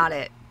 this is not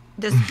it.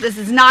 This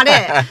is not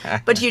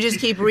it. But you just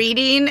keep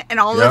reading, and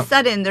all of a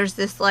sudden there's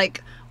this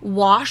like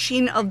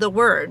washing of the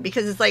word,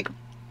 because it's like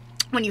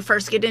when you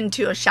first get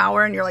into a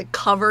shower and you're like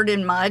covered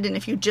in mud, and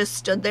if you just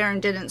stood there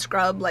and didn't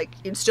scrub, like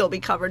you'd still be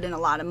covered in a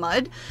lot of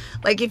mud.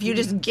 Like if you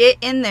just get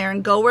in there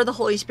and go where the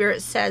Holy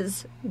Spirit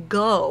says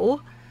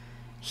go,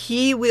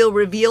 he will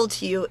reveal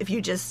to you if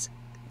you just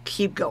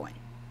keep going.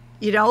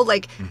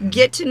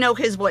 Get to know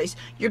his voice.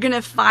 You're going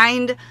to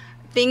find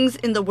things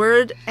in the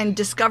word and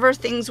discover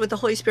things with the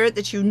Holy Spirit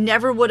that you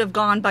never would have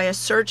gone by a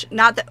search.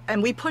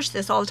 And we push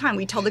this all the time.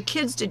 We tell the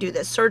kids to do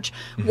this. Search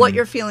what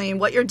you're feeling,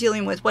 what you're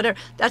dealing with, whatever.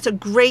 That's a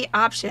great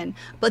option.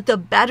 But the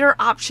better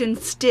option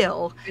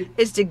still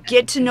is to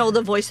get to know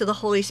the voice of the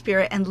Holy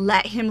Spirit and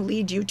let him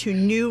lead you to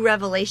new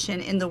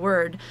revelation in the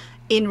word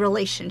in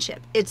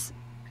relationship. It's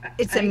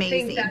It's I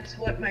amazing. think that's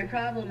what my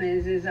problem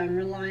is I'm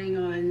relying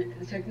on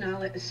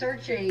technology,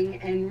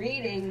 searching and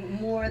reading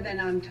more than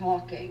I'm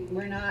talking.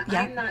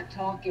 I'm not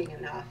talking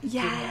enough.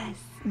 Yes.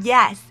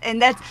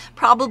 And that's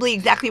probably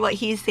exactly what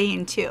he's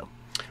saying too.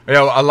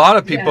 A lot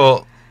of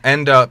people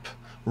end up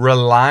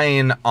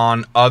relying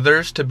on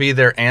others to be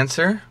their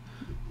answer.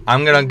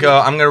 I'm going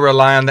to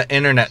rely on the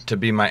internet to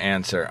be my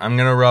answer. I'm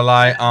going to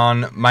rely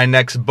on my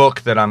next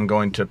book that I'm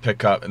going to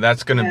pick up.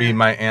 That's going to be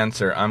my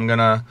answer. I'm going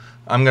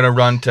to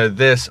run to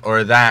this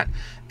or that.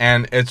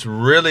 And it's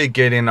really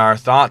getting our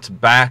thoughts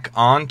back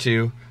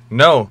onto,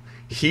 no,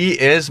 he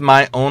is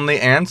my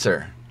only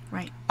answer.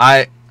 Right.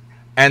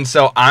 And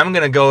so I'm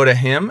going to go to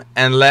him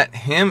and let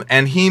him,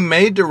 and he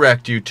may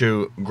direct you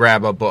to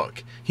grab a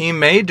book. He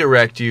may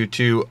direct you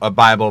to a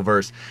Bible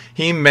verse.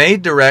 He may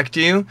direct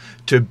you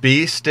to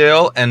be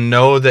still and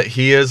know that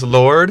he is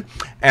Lord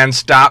and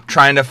stop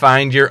trying to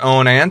find your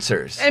own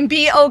answers. And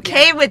be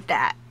okay with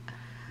that.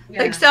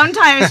 Yeah. Like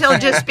sometimes he'll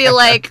just be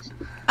like,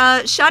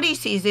 shutty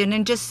season,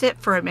 and just sit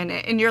for a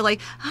minute. And you're like,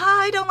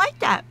 I don't like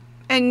that.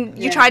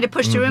 And you try to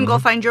push through and go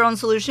find your own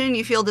solution, and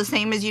you feel the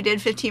same as you did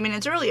 15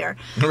 minutes earlier.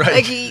 Right.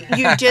 Like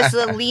you just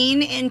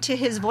lean into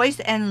his voice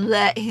and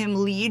let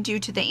him lead you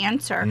to the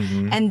answer.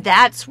 And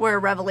that's where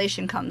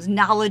revelation comes.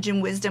 Knowledge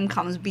and wisdom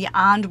comes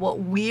beyond what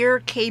we're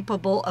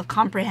capable of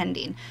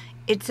comprehending.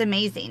 It's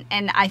amazing.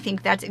 And I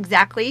think that's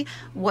exactly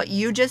what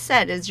you just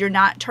said, is you're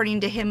not turning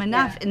to him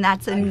enough. And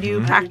that's a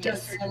new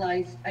practice.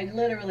 I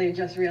literally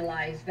just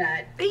realized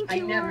that I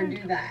never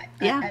do that.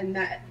 Yeah. And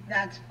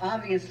that's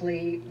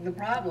obviously the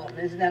problem,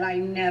 is that I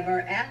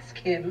never ask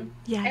him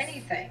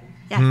anything.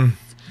 Yes.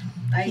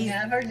 I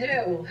never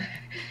do.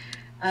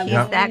 I'm He's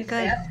always that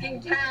good.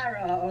 asking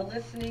Tara or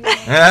listening.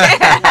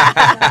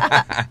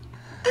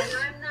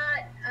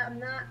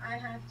 And I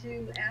have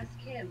to ask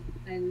him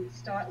and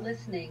start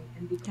listening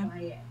and be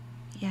quiet.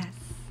 Yes.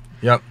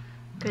 Yep.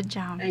 Good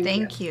job.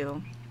 Thank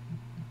you.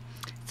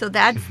 So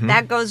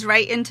that goes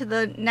right into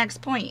the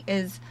next point,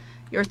 is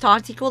your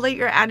thoughts equate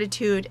your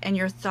attitude, and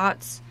your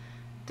thoughts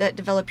that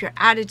develop your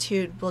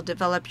attitude will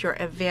develop your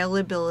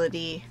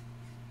availability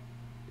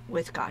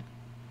with God.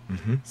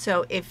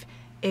 So if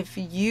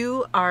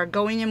you are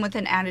going in with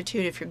an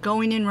attitude, if you're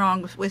going in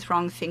with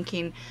wrong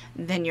thinking,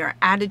 then your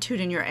attitude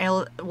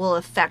and will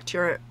affect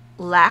your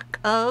lack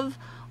of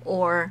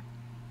or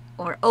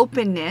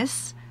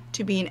openness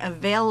to being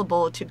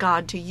available to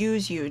God to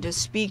use you, to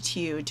speak to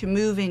you, to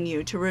move in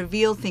you, to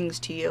reveal things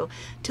to you,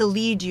 to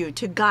lead you,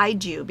 to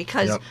guide you,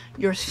 because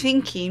your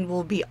thinking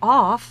will be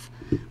off,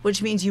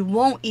 which means you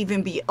won't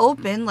even be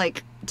open,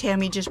 like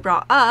Tammy just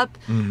brought up,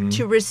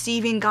 to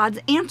receiving God's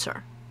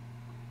answer.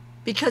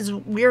 Because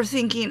we're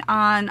thinking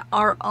on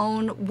our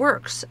own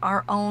works,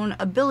 our own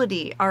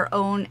ability, our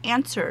own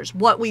answers,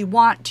 what we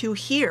want to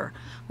hear,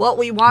 what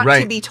we want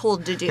to be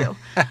told to do,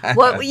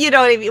 what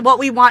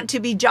we want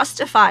to be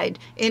justified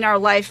in our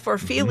life for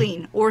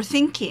feeling or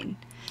thinking.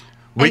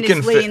 And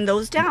it's laying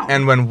those down.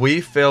 And when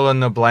we fill in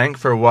the blank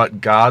for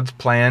what God's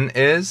plan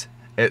is,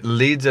 it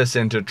leads us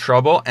into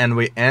trouble, and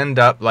we end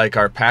up, like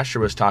our pastor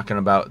was talking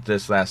about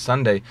this last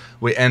Sunday,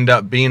 we end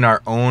up being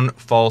our own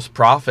false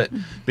prophet,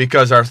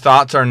 because our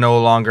thoughts are no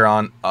longer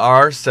on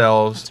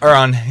ourselves or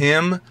on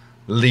him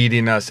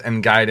leading us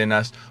and guiding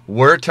us.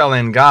 We're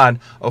telling God,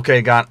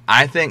 okay, God,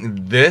 I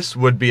think this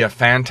would be a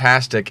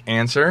fantastic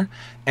answer,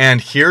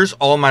 and here's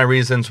all my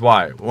reasons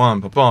why.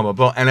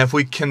 And if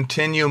we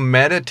continue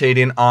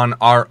meditating on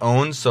our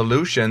own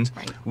solutions,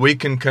 we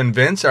can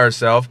convince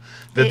ourselves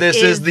that this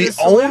is the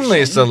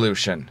only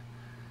solution.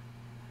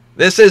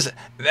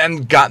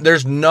 And God,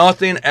 there's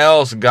nothing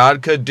else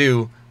God could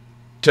do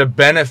to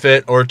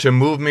benefit or to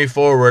move me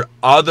forward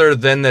other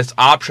than this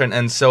option.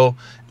 And so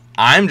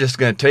I'm just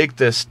going to take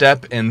this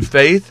step in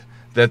faith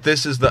that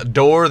this is the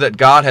door that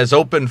God has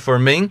opened for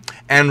me.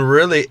 And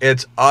really,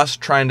 it's us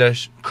trying to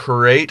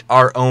create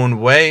our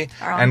own way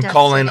and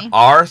calling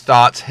our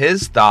thoughts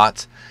his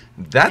thoughts.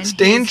 That's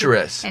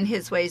dangerous. And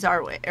his ways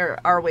our way, or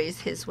our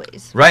ways his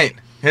ways. Right.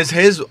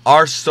 His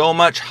are so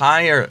much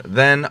higher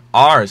than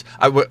ours.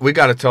 We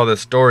got to tell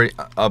this story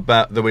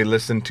about that we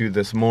listened to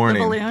this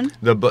morning.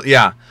 The balloon?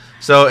 Yeah.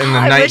 So in the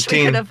I wish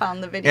we could have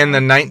found the video. In the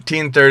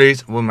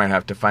 1930s, we might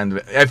have to find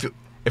the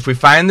if we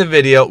find the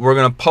video, we're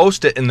going to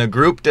post it in the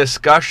group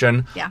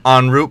discussion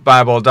on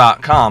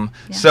rootbible.com.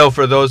 Yeah. So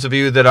for those of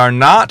you that are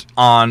not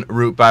on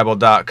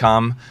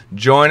rootbible.com,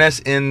 join us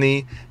in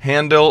the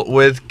Handle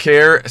with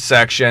Care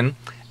section,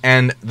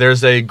 and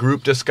there's a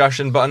group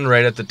discussion button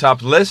right at the top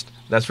of the list.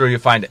 That's where you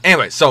find it.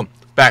 Anyway, so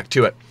back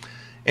to it.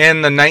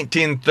 In the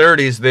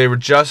 1930s, they were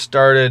just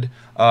started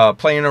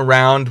playing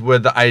around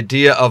with the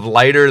idea of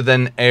lighter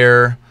than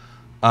air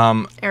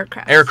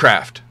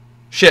aircraft.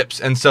 Ships,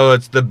 and so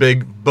it's the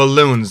big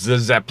balloons, the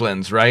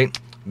Zeppelins, right?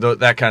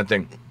 That kind of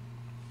thing.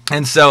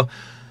 And so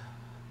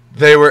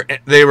they were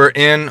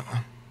in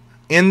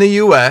the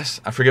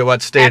U.S. I forget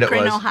what state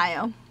Akron, it was.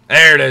 Ohio.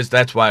 There it is.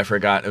 That's why I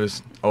forgot. It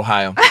was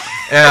Ohio.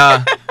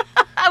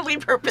 We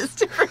purposed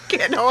to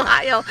forget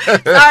Ohio.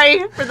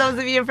 Sorry for those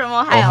of you from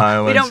Ohio.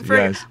 Ohioans, we don't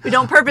yes. We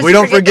don't purpose we to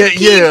don't forget the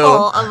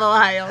people of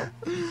Ohio.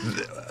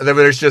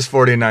 there's just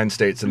 49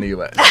 states in the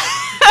U.S.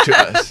 to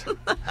us.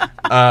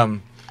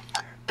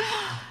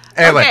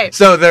 Anyway, Okay.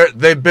 so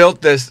they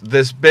built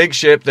this big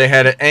ship. They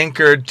had it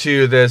anchored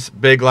to this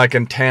big like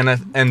antenna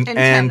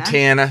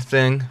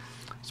thing.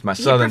 It's my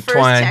southern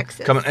twang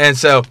Texas. coming, and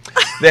so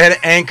they had it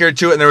anchored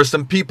to it. And there were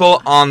some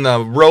people on the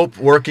rope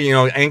working,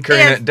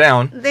 anchoring it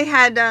down. They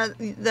had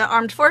the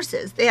armed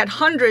forces. They had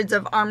hundreds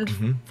of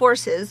armed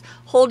forces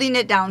holding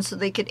it down so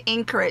they could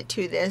anchor it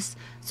to this,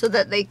 so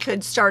that they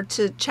could start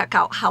to check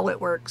out how it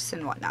works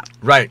and whatnot.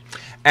 Right,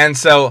 and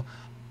so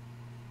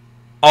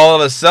all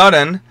of a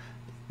sudden,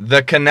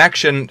 the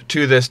connection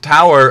to this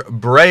tower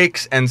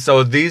breaks, and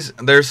so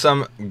there's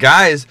some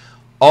guys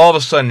all of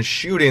a sudden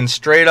shooting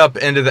straight up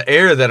into the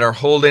air that are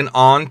holding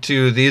on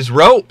to these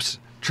ropes,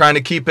 trying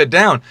to keep it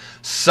down.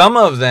 Some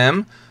of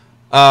them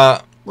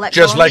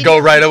just let go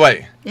right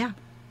away. Yeah.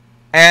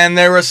 And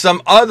there were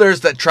some others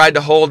that tried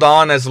to hold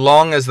on as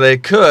long as they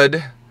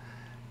could,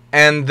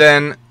 and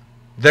then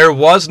there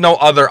was no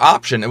other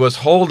option. It was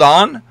hold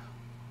on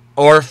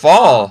or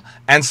fall.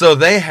 And so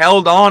they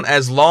held on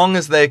as long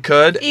as they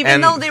could, even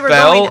and though they were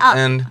fell,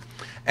 going up.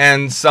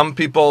 and some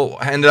people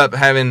ended up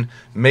having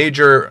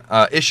major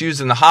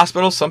issues in the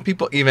hospital. Some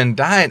people even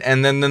died.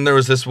 And then there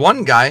was this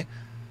one guy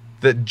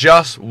that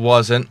just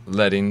wasn't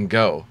letting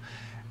go.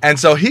 And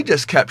so he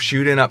just kept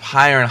shooting up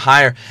higher and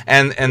higher.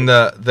 And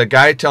the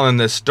guy telling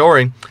this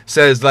story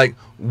says, like,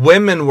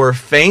 women were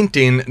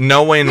fainting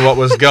knowing what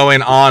was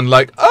going on.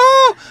 Like,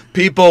 oh,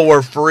 people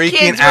were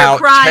freaking out,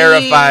 crying,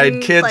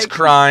 terrified, kids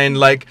crying,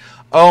 like,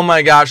 oh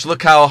my gosh,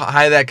 look how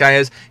high that guy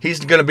is. He's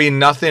going to be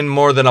nothing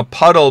more than a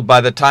puddle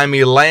by the time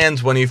he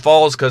lands when he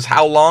falls, because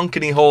how long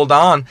can he hold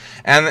on?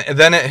 And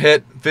then it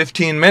hit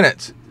 15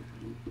 minutes.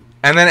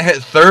 And then it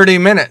hit 30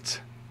 minutes.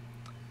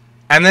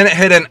 And then it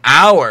hit an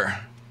hour.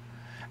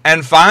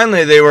 And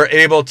finally they were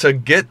able to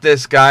get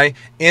this guy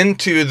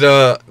into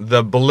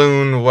the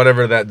balloon,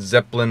 whatever that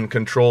Zeppelin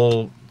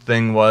control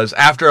thing was,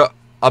 after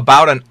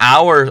about an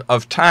hour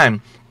of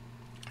time.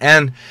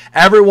 And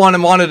everyone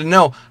wanted to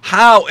know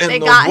how in the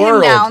world. They got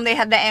him down. They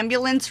had the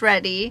ambulance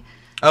ready.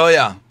 Oh,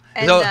 yeah.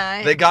 And, so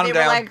they got him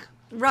down, like,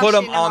 put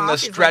him on the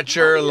off. He's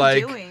stretcher,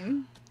 like, what are you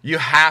doing? You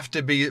have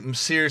to be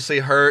seriously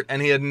hurt.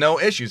 And he had no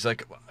issues.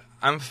 Like,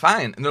 I'm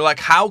fine. And they're like,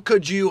 how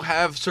could you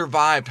have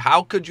survived?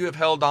 How could you have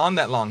held on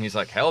that long? He's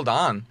like, held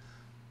on?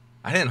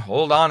 I didn't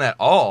hold on at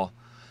all.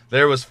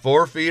 There was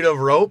 4 feet of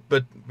rope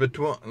that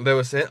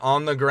was hit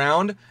on the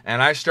ground,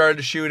 and I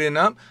started shooting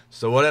up.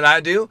 So what did I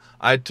do?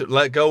 I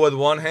let go with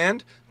one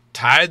hand,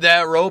 tied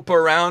that rope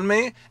around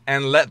me,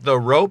 and let the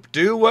rope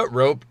do what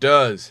rope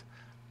does.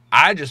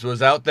 I just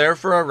was out there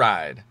for a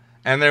ride,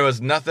 and there was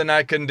nothing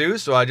I can do,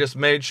 so I just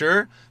made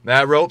sure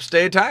that rope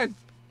stayed tied.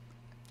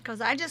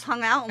 Because I just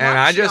hung out and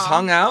I just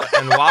hung out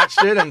and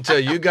watched it until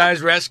you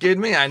guys rescued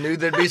me. I knew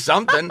there'd be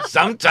something,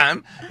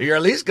 sometime. You're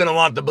at least going to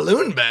want the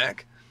balloon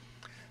back.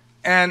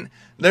 And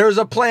there was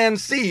a plan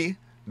C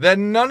that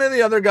none of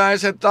the other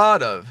guys had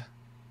thought of.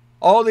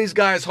 All these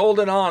guys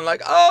holding on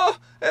like, oh,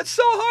 it's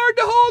so hard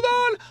to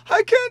hold on.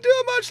 I can't do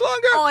it much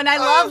longer. Oh, and I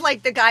love,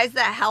 like, the guys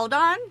that held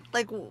on.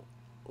 Like,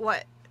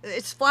 what?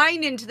 It's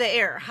flying into the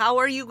air. How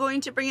are you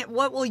going to bring it?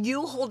 What will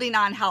you holding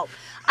on help?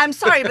 I'm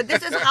sorry, but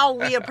this is how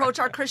we approach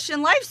our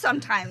Christian life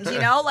sometimes,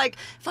 Like,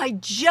 if I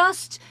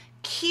just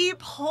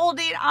keep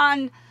holding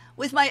on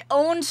with my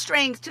own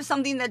strength to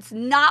something that's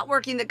not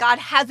working, that God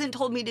hasn't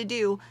told me to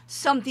do,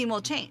 something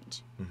will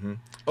change. Mm-hmm.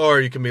 Or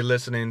you can be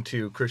listening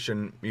to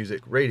Christian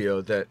music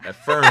radio that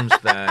affirms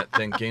that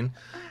thinking.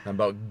 I'm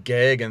about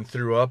gagging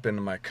threw up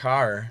into my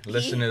car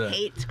listening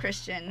He hates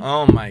Christian.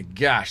 Oh my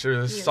gosh,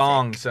 there's music.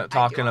 Songs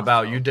talking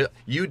about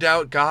you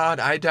doubt God,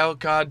 I doubt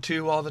God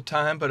too all the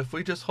time, but if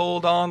we just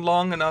hold on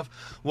long enough,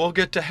 we'll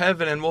get to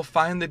heaven and we'll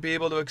finally be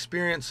able to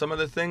experience some of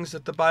the things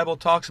that the Bible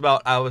talks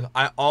about.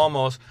 I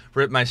almost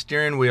ripped my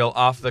steering wheel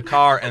off the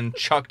car and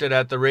chucked it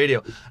at the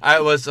radio.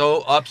 I was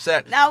so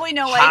upset. Now we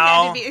know why you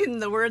had to be in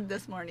the Word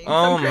this morning.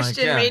 Oh, Some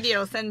Christian my gosh.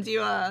 radio sends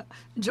you a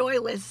joy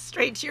list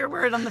straight to your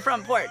Word on the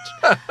front porch.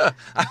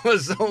 I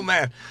was so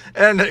mad.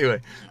 And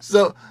anyway,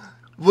 so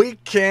we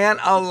can't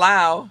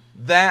allow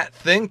that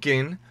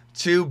thinking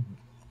to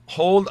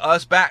hold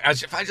us back.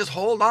 If I just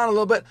hold on a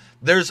little bit,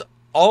 there's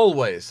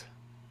always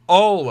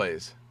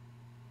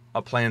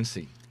a plan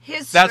C.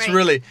 That's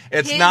really,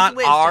 it's not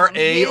wisdom, R,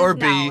 A, or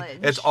B. knowledge.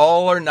 It's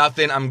all or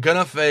nothing. I'm going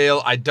to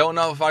fail. I don't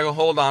know if I can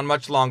hold on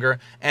much longer.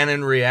 And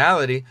in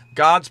reality,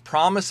 God's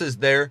promise is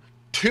there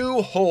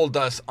to hold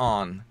us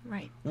on.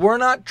 Right. We're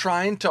not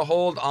trying to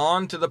hold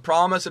on to the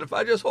promise, and if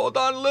I just hold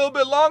on a little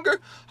bit longer,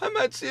 I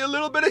might see a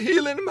little bit of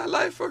healing in my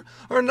life,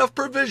 or enough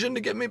provision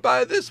to get me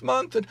by this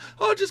month, and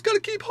I just got to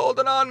keep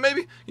holding on.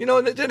 Maybe,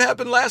 and it didn't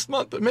happen last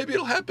month, but maybe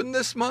it'll happen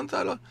this month.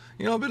 I've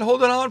been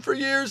holding on for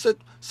years that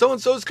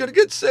so-and-so's going to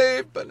get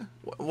saved, but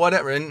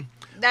whatever. And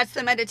that's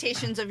the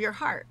meditations of your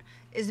heart,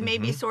 is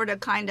maybe sort of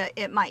kind of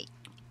it might.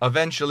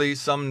 Eventually,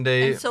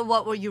 someday. And so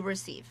what will you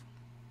receive?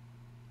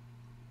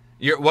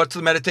 What's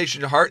the meditation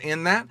of your heart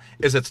in that?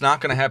 Is it's not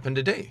going to happen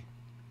today.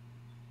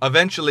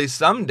 Eventually,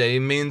 someday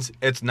means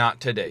it's not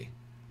today.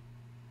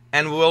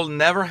 And we'll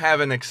never have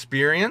an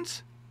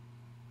experience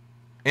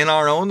in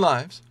our own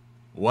lives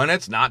when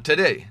it's not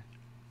today.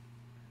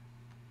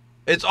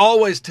 It's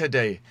always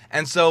today.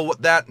 And so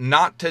that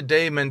not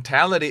today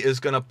mentality is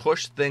going to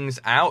push things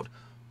out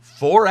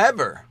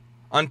forever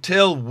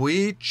until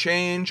we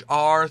change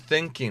our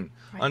thinking,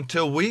 right,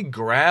 until we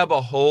grab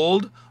a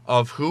hold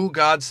of who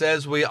God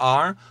says we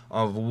are,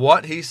 of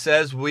what he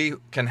says we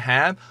can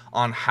have,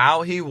 on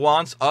how he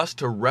wants us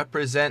to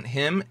represent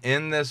him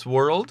in this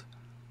world,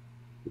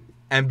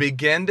 and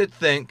begin to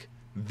think,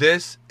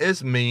 this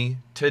is me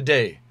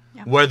today.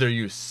 Yep. Whether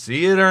you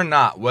see it or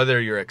not, whether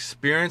you're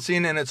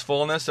experiencing in its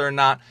fullness or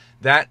not,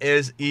 that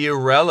is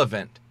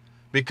irrelevant.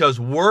 Because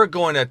we're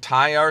going to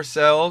tie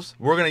ourselves,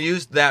 we're going to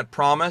use that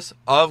promise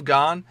of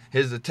God,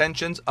 his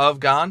attentions of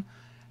God,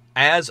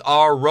 as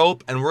our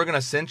rope, and we're going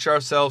to cinch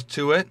ourselves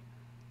to it.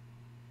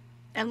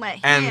 And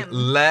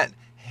let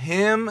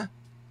him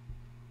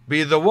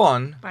be the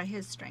one, by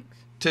his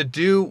strength, to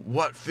do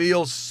what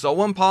feels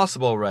so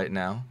impossible right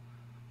now.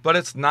 But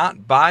it's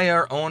not by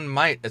our own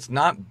might. It's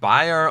not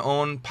by our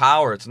own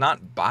power. It's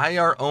not by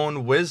our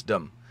own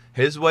wisdom.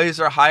 His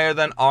ways are higher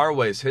than our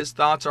ways. His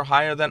thoughts are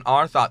higher than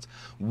our thoughts.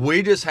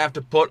 We just have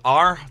to put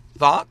our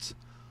thoughts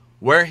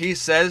where he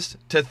says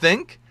to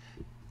think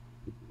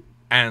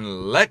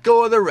and let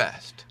go of the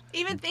rest.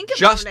 Even think about it.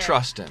 Just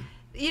trust him.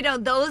 You know,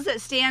 those that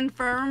stand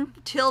firm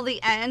till the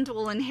end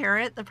will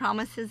inherit the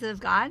promises of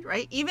God,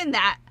 right? Even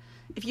that,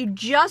 if you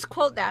just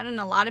quote that,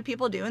 and a lot of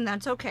people do, and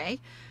that's okay.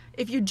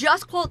 If you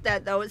just quote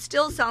that, though, it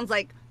still sounds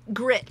like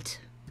grit.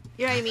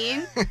 You know what I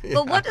mean? Yeah.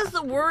 But what does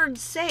the word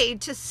say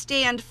to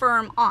stand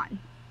firm on?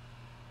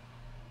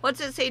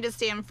 What's it say to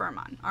stand firm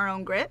on? Our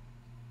own grit?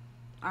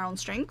 Our own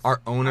strength?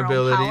 Our own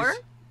abilities? Own power?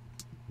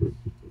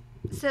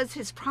 It says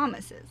his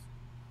promises.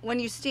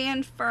 When you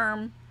stand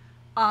firm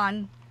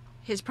on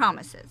his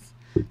promises.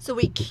 So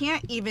we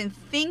can't even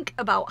think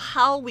about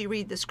how we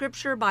read the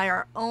scripture by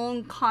our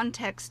own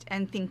context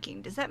and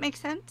thinking. Does that make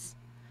sense?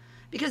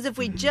 Because if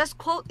we just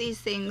quote these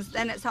things,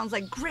 then it sounds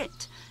like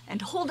grit and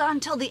hold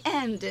on till the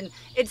end, and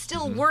it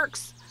still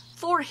works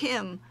for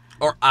him.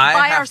 Or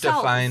I have to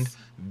find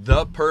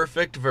the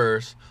perfect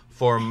verse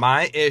for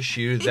my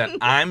issue that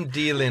I'm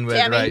dealing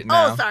with right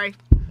now. Oh, sorry.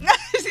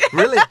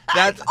 Really?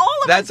 That's all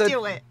of us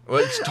do it.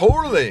 Well, it's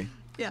totally.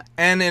 Yeah.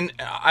 And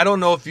I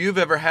don't know if you've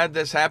ever had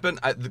this happen.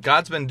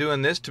 God's been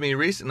doing this to me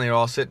recently.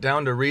 I'll sit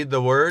down to read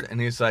the word, and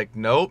he's like,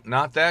 nope,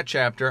 not that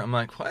chapter. I'm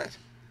like, what?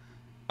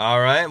 All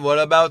right, what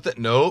about that?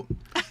 Nope.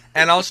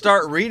 And I'll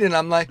start reading.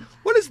 I'm like,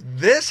 what does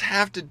this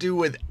have to do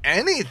with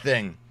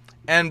anything?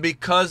 And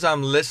because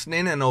I'm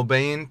listening and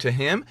obeying to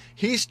him,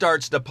 he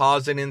starts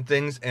depositing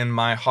things in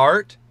my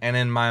heart and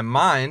in my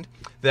mind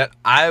that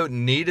I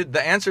needed,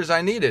 the answers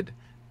I needed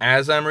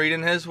as I'm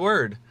reading his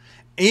word.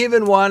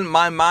 Even when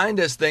my mind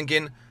is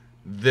thinking,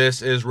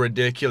 this is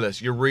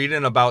ridiculous. You're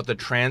reading about the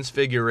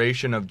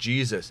transfiguration of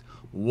Jesus.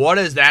 What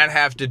does that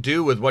have to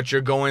do with what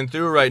you're going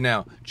through right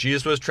now?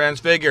 Jesus was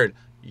transfigured.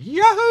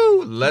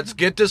 Yahoo! Let's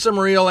get to some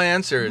real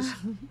answers.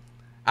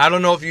 I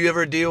don't know if you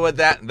ever deal with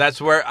that. That's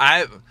where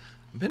I've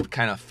been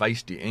kind of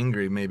feisty,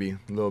 angry maybe a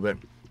little bit.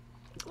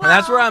 Well, and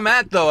that's where I'm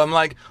at, though. I'm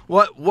like,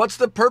 what's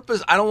the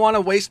purpose? I don't want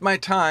to waste my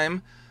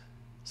time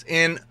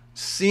in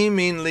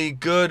seemingly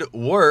good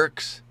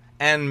works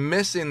and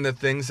missing the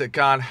things that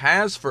God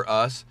has for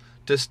us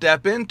to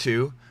step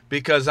into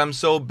because I'm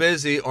so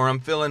busy, or I'm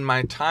filling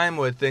my time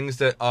with things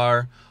that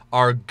are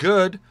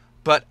good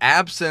but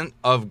absent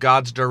of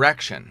God's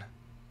direction.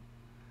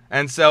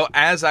 And so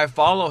as I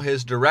follow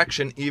his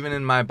direction, even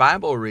in my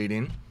Bible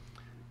reading,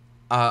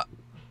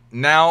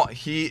 now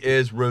he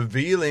is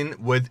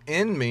revealing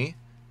within me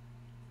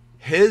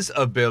his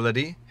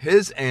ability,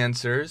 his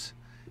answers,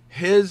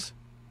 his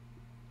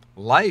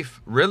life.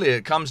 Really,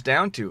 it comes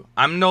down to,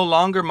 I'm no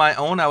longer my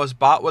own. I was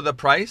bought with a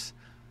price.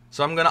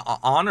 So I'm going to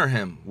honor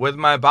him with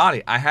my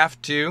body. I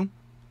have to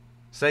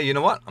say, you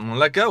know what? I'm going to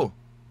let go.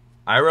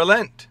 I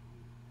relent.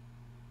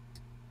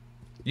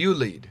 You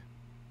lead.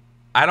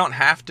 I don't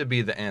have to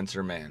be the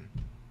answer man.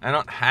 I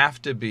don't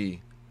have to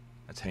be,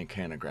 that's Hank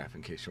Hanegraaff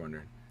in case you're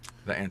wondering,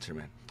 the answer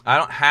man. I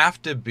don't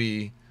have to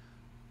be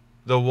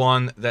the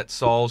one that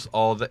solves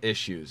all the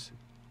issues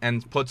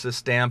and puts a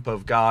stamp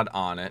of God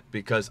on it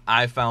because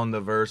I found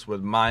the verse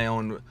with my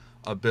own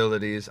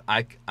abilities.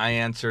 I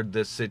answered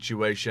this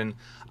situation.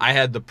 I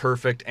had the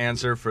perfect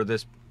answer for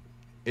this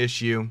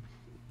issue.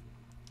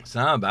 It's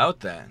not about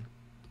that.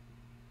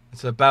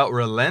 It's about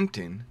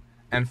relenting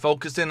and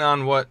focusing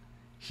on what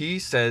he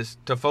says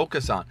to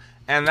focus on.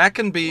 And that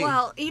can be...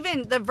 Well,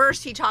 even the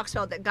verse he talks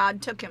about that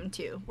God took him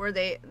to, where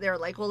they're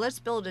like, well, let's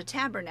build a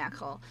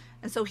tabernacle.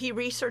 And so he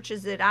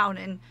researches it out.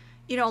 And,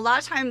 you know, a lot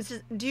of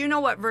times, do you know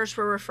what verse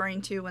we're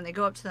referring to when they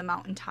go up to the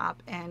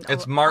mountaintop? And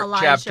it's Mark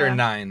chapter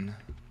 9.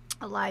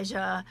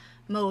 Elijah,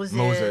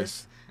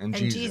 Moses and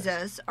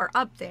Jesus are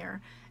up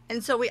there.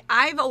 And so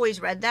I've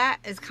always read that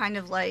as kind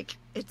of like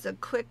it's a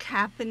quick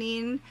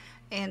happening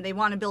and they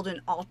want to build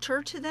an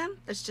altar to them.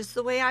 That's just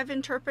the way I've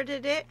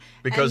interpreted it.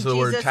 Because and of the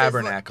word Jesus is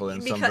tabernacle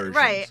in some versions.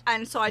 Right.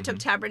 And so I took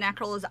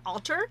tabernacle as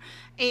altar,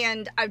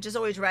 and I've just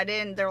always read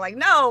it, and they're like,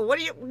 no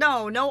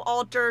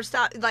altar,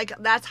 stop. Like,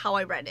 that's how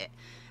I read it.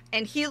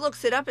 And he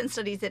looks it up and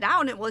studies it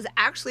out, and it was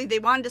actually they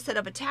wanted to set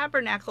up a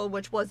tabernacle,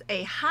 which was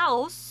a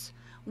house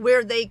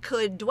where they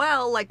could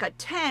dwell, like a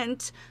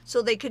tent,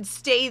 so they could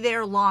stay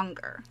there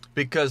longer.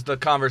 Because the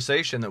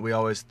conversation that we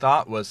always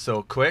thought was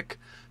so quick,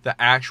 the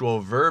actual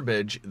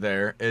verbiage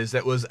there is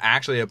that was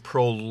actually a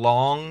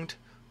prolonged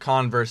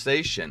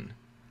conversation.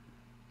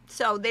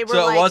 So they were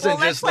so like, it wasn't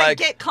well, just let's like,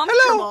 get comfortable.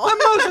 hello, I'm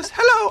Moses.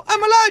 Hello,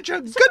 I'm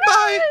Elijah.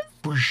 Goodbye.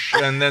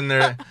 Boosh. And then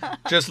they're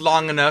just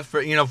long enough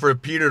for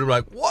Peter to be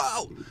like,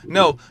 wow.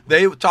 No,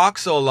 they talk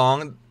so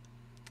long.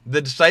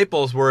 The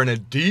disciples were in a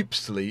deep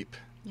sleep.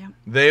 Yeah.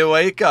 They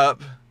wake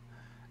up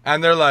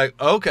and they're like,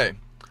 okay,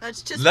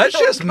 let's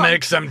just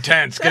make some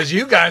tents because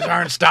you guys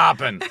aren't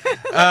stopping. Let's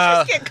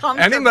just get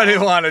comfortable. Anybody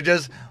want to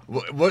just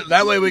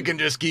that way we can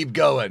just keep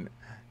going,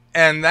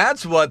 and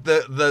that's what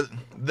the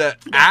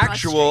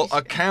actual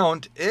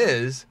account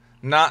is.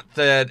 Not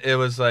that it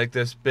was like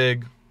this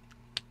big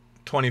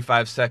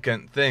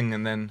 25-second thing,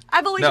 and then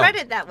I've always read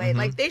it that way.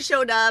 Like, they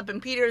showed up,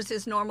 and Peter's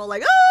his normal,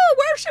 like, oh,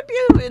 worship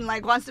you, and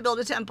like wants to build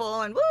a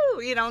temple, and woo,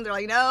 and they're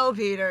like, no,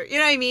 Peter, you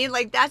know what I mean?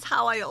 Like, that's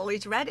how I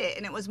always read it,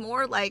 and it was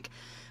more like,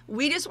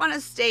 we just want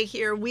to stay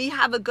here. We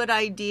have a good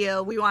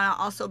idea. We want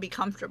to also be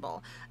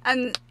comfortable.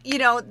 And,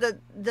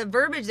 the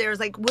verbiage there is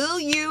like, will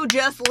you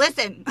just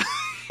listen?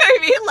 I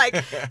mean,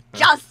 like,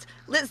 just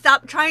let's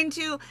stop trying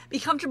to be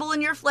comfortable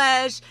in your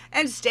flesh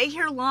and stay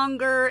here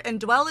longer and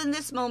dwell in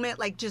this moment.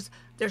 Like, just,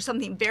 there's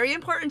something very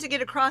important to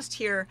get across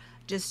here.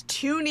 Just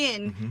tune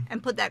in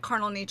and put that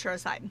carnal nature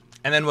aside.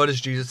 And then what does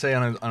Jesus say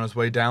on his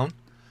way down?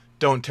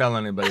 Don't tell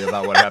anybody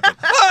about what happened.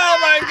 Oh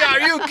my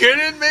God, are you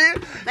kidding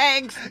me?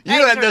 Thanks.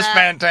 You had this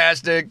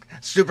fantastic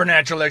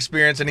supernatural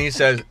experience, and he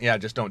says, yeah,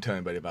 just don't tell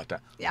anybody about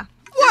that. Yeah.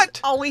 What?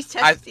 Just always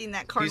testing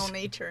that carnal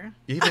nature.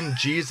 Even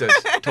Jesus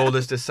told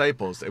his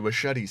disciples it was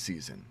shutty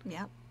season.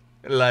 Yeah.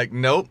 Like,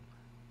 nope,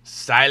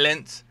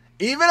 silence.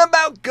 Even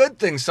about good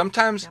things.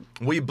 Sometimes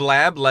we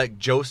blab like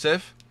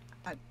Joseph.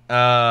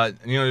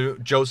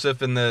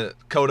 Joseph in the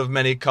coat of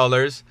many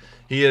colors.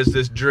 He has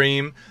this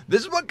dream.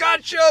 This is what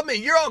God showed me.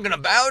 You're all going to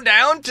bow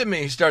down to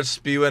me. He starts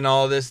spewing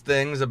all these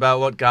things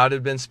about what God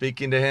had been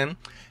speaking to him.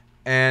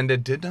 And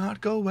it did not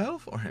go well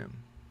for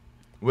him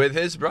with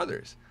his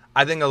brothers.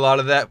 I think a lot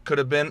of that could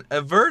have been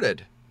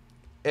averted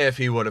if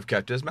he would have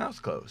kept his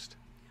mouth closed.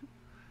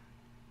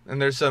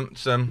 And there's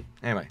some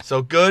anyway.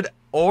 So good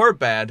or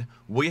bad,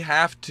 we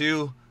have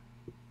to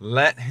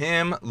let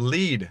him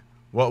lead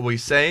what we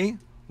say,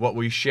 what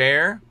we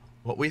share,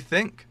 what we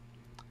think.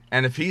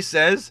 And if he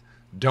says,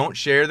 don't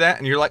share that,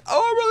 and you're like, oh,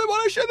 I really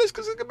want to share this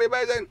because it's going to be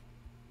amazing,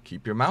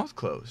 keep your mouth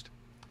closed.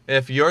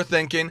 If you're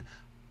thinking,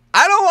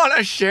 I don't want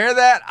to share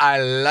that,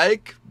 I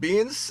like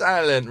being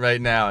silent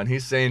right now, and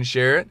he's saying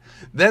share it,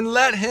 then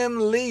let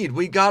him lead.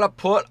 We got to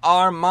put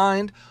our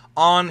mind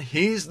on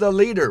he's the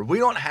leader. We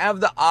don't have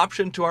the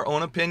option to our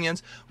own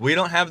opinions. We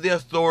don't have the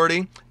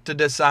authority to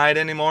decide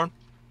anymore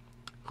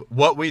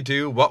what we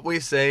do, what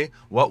we say,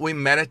 what we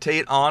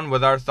meditate on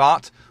with our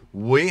thoughts.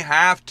 We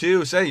have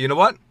to say, you know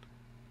what?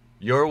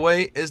 Your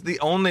way is the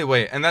only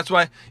way. And that's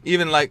why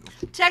even like...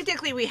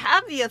 Technically, we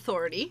have the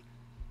authority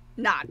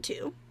not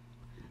to.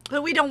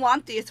 But we don't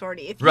want the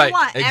authority. If you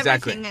want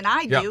everything that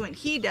I do and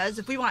he does,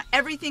 if we want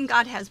everything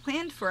God has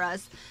planned for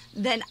us,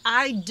 then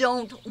I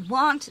don't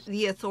want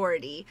the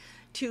authority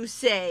to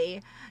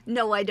say,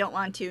 no, I don't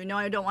want to. No,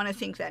 I don't want to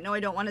think that. No,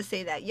 I don't want to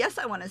say that. Yes,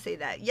 I want to say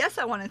that. Yes,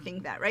 I want to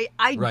think that, right?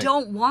 I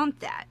don't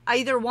want that. I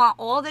either want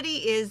all that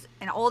he is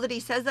and all that he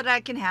says that I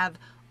can have,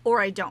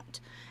 or I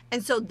don't.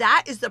 And so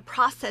that is the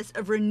process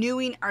of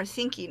renewing our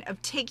thinking,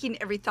 of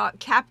taking every thought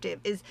captive.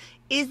 Is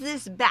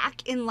this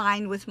back in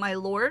line with my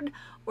Lord?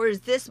 Or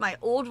is this my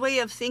old way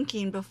of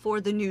thinking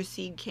before the new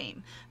seed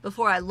came?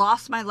 Before I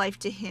lost my life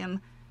to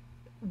him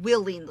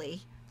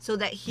willingly so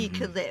that he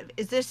could live?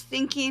 Is this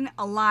thinking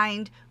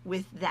aligned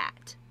with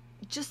that?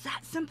 Just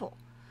that simple.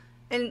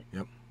 And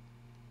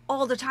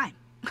all the time.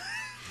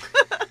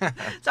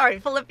 Sorry,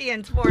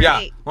 Philippians 4:8.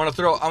 I want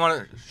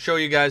to show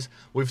you guys,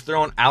 we've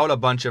thrown out a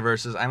bunch of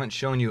verses. I haven't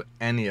shown you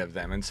any of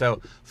them. And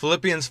so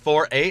Philippians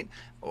 4:8,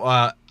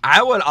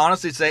 I would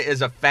honestly say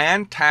is a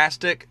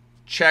fantastic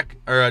check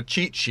or a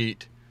cheat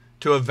sheet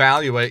to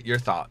evaluate your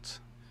thoughts.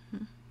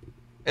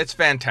 It's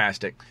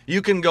fantastic.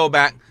 You can go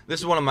back. This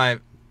is one of my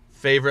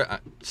favorite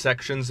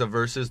sections of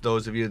verses.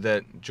 Those of you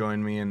that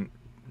join me in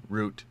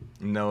Root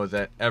know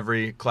that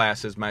every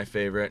class is my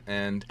favorite,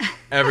 and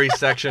every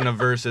section of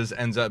verses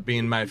ends up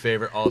being my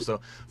favorite also.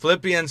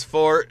 Philippians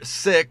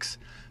 4:6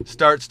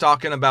 starts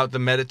talking about the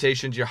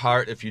meditation of your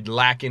heart. If you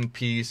lack in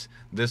peace,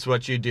 this is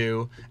what you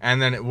do.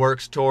 And then it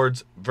works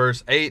towards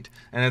verse 8,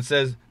 and it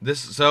says this.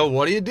 So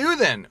what do you do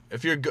then?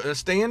 If you're going to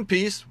stay in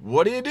peace,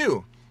 what do you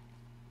do?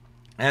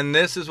 And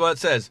this is what it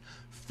says.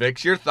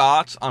 Fix your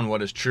thoughts on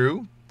what is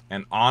true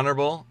and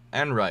honorable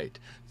and right.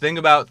 Think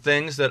about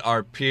things that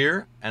are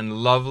pure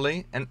and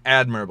lovely and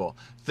admirable.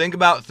 Think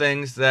about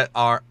things that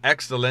are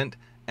excellent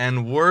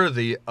and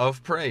worthy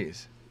of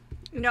praise.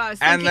 I was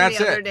And thinking that's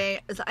the other it.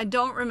 day, I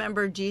don't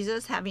remember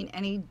Jesus having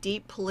any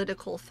deep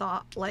political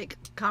thought, like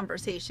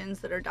conversations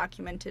that are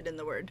documented in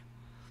the Word.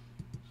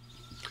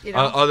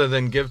 Other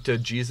than give to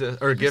Jesus,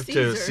 or give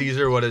to Caesar.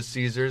 Caesar what is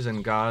Caesar's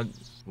and God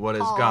what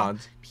is Paul,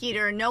 God's.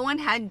 Peter, no one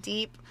had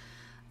deep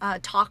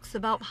talks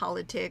about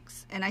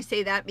politics. And I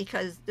say that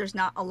because there's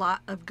not a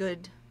lot of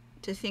good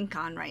to think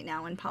on right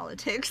now in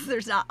politics.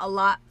 There's not a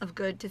lot of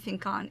good to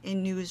think on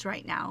in news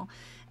right now.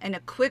 And a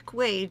quick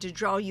way to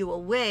draw you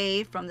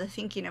away from the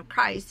thinking of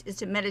Christ is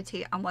to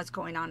meditate on what's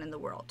going on in the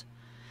world.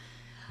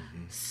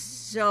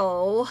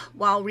 So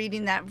while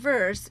reading that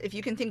verse, if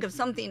you can think of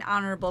something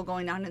honorable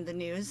going on in the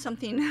news,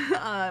 something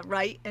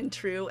right and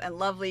true and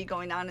lovely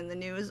going on in the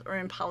news or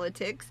in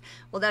politics,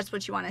 well, that's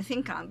what you want to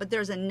think on. But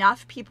there's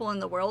enough people in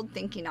the world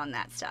thinking on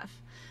that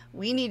stuff.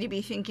 We need to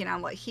be thinking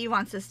on what he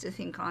wants us to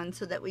think on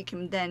so that we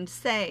can then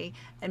say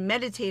and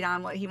meditate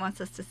on what he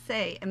wants us to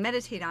say and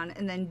meditate on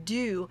and then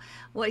do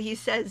what he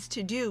says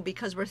to do,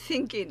 because we're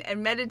thinking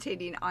and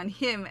meditating on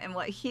him and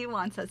what he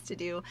wants us to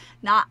do,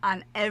 not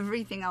on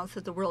everything else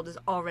that the world is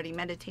already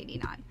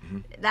meditating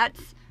on.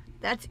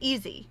 That's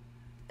easy.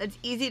 It's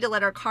easy to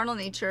let our carnal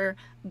nature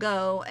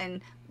go and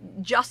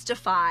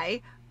justify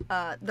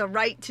the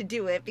right to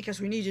do it because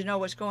we need to know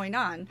what's going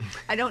on.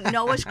 I don't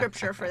know a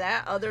scripture for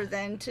that other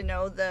than to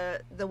know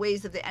the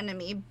ways of the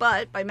enemy,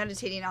 but by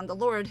meditating on the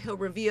Lord, he'll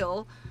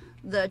reveal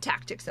the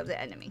tactics of the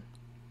enemy.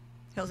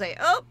 He'll say,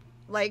 oh,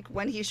 like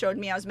when he showed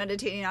me I was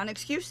meditating on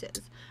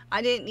excuses.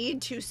 I didn't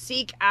need to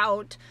seek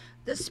out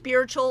the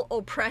spiritual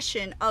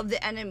oppression of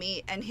the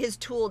enemy and his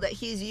tool that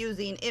he's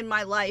using in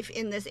my life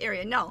in this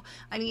area. No,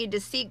 I needed to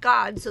seek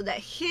God so that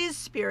his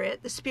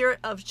spirit, the spirit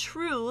of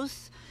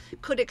truth,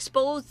 could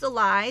expose the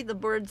lie. The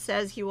word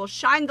says he will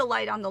shine the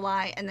light on the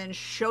lie and then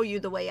show you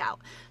the way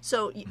out.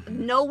 So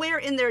nowhere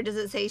in there does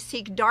it say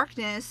seek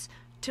darkness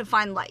to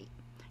find light.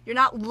 You're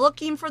not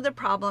looking for the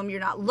problem. You're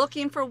not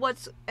looking for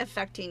what's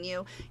affecting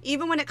you.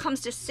 Even when it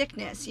comes to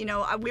sickness,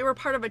 we were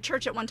part of a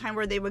church at one time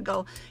where they would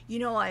go,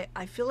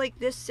 I feel like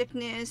this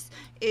sickness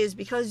is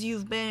because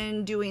you've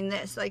been doing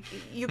this. Like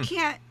you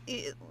can't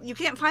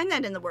find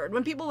that in the Word.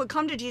 When people would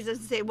come to Jesus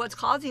and say, what's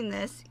causing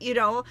this?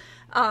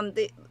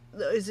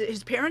 Is it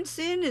his parents'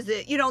 sin? Is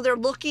it, they're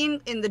looking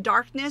in the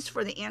darkness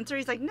for the answer.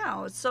 He's like,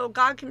 no, so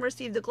God can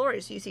receive the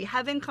glory. So you see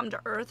heaven come to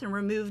earth and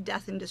remove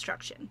death and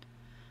destruction,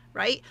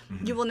 right?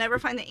 You will never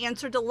find the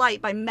answer to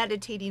light by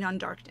meditating on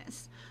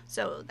darkness.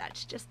 So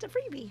that's just a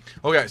freebie.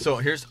 Okay,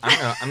 so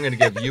I'm gonna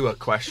give you a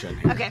question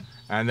here. Okay.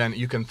 And then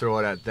you can throw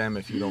it at them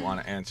if you don't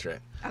want to answer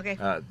it. Okay.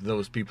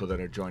 Those people that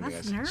are joining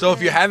That's us. nervous. So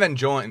if you haven't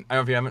joined,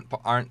 if you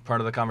aren't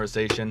part of the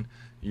conversation,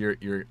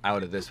 you're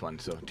out of this one.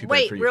 So too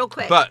bad for you. Wait, real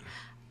quick. But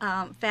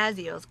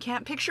Fazios,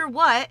 can't picture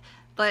what,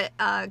 but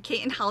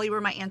Kate and Holly were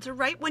my answer.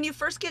 Right when you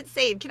first get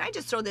saved, can I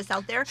just throw this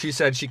out there? she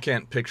said she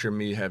can't picture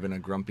me having a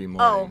grumpy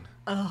morning.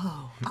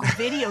 I'll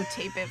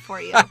videotape it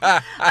for you.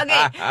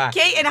 Okay,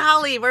 Kate and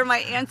Holly were my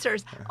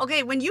answers.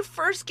 Okay, when you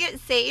first get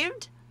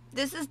saved,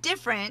 this is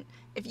different.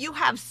 If you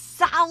have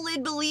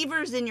solid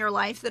believers in your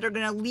life that are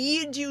going to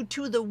lead you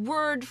to the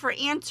Word for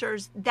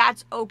answers,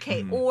 that's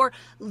okay. Or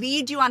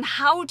lead you on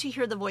how to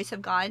hear the voice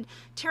of God,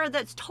 Tara,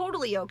 that's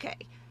totally okay.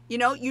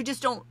 You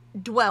just don't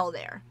dwell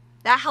there.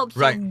 That helps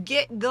you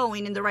get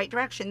going in the right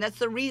direction. That's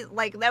the reason,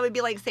 that would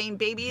be like saying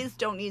babies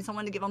don't need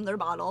someone to give them their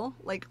bottle.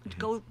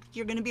 Go,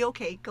 you're going to be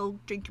okay. Go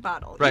drink your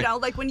bottle.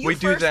 Right. When you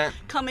first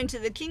come into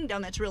the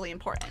kingdom, it's really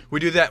important. We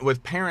do that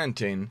with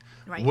parenting.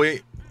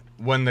 Right.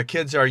 When the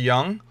kids are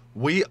young,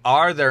 we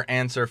are their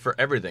answer for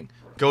everything.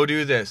 Go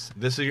do this.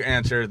 This is your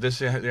answer. This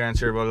is your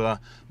answer, blah, blah, blah.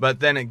 But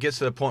then it gets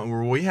to the point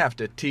where we have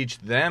to teach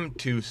them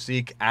to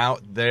seek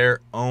out their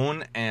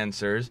own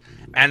answers.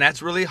 And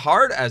that's really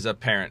hard as a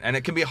parent. And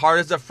it can be hard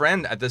as a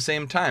friend at the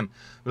same time.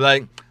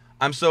 Like,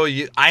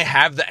 I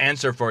have the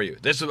answer for you.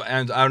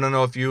 And I don't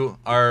know if you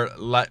are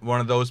like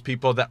one of those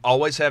people that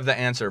always have the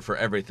answer for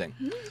everything.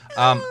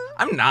 I'm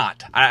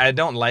not. I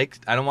don't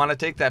want to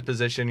take that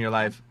position in your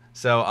life.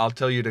 So I'll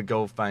tell you to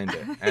go find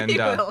it. And, You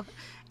will.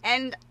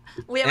 And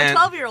we have a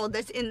 12-year-old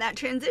that's in that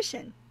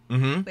transition.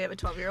 Mm-hmm. We have a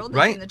 12-year-old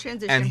that's in the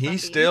transition. And he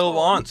still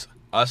wants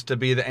us to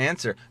be the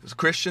answer.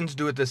 Christians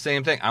do it the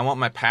same thing. I want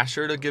my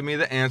pastor to give me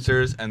the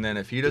answers, and then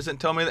if he doesn't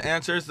tell me the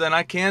answers, then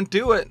I can't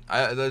do it.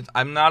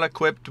 I'm not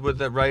equipped with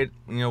the right,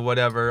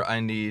 whatever I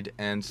need,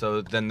 and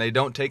so then they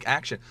don't take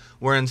action.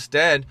 Where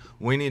instead,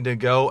 we need to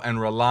go and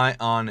rely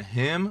on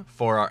him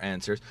for our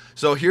answers.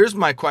 So here's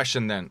my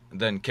question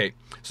then, Kate.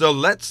 So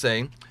let's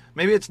say,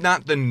 maybe it's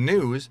not the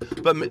news,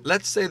 but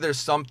let's say there's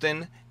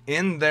something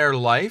in their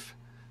life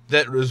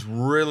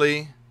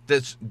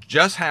that's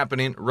just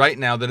happening right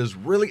now that is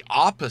really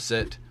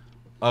opposite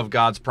of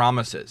God's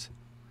promises.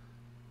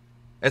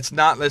 It's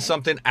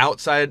something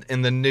outside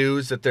in the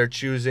news that they're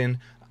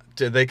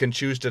they can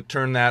choose to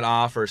turn that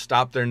off or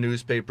stop their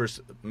newspaper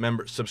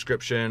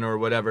subscription or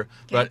whatever. Okay.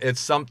 But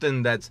it's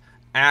something that's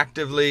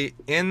actively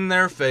in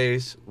their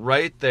face,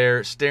 right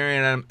there, staring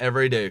at them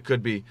every day. It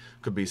could be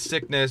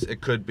sickness,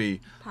 it could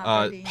be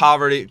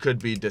poverty, it could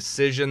be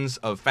decisions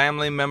of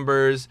family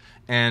members,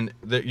 and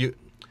that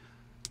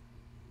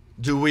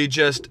do we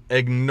just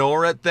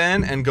ignore it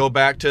then and go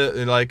back to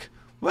like,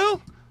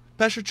 well,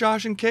 Pastor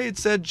Josh and Kate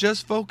said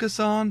just focus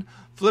on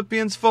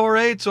Philippians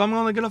 4:8, so I'm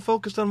only going to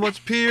focus on what's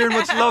pure and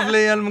what's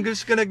lovely, and I'm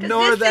just going to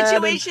ignore that.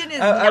 Situation is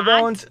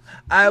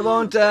I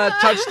won't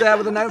touch that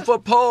with a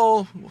 9-foot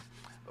pole.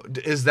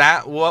 Is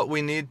that what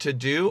we need to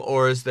do,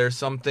 or is there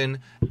something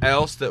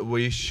else that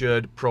we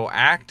should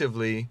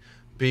proactively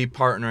be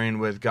partnering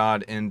with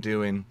God in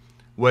doing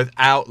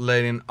without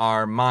letting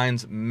our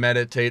minds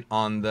meditate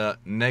on the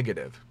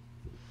negative?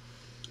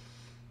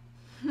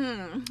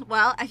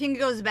 Well, I think it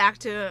goes back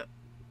to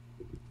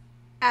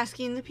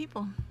asking the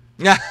people.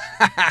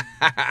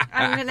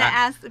 I'm going to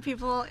ask the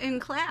people in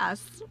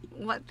class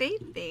what they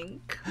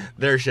think.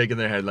 They're shaking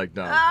their head like,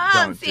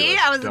 don't see, do it.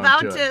 I was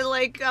about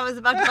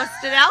to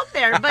bust it out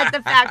there. But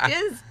the fact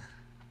is,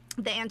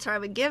 the answer I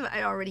would give,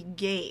 I already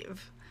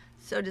gave.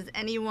 So does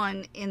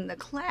anyone in the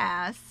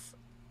class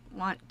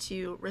want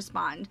to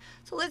respond?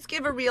 So let's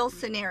give a real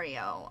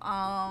scenario.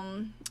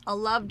 A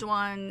loved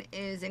one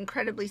is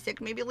incredibly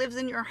sick, maybe lives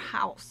in your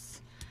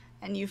house,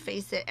 and you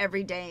face it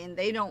every day, and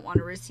they don't want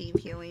to receive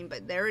healing,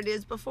 but there it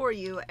is before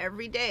you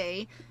every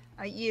day,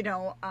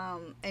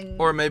 and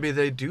or maybe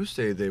they do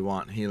say they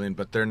want healing,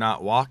 but they're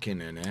not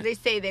walking in it. They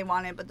say they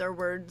want it, but their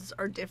words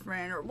are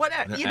different, or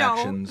whatever.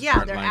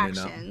 Their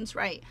actions,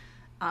 right?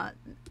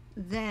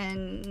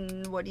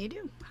 Then what do you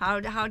do? How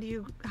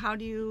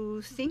do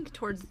you think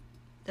towards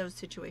those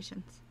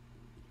situations?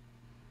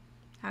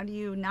 How do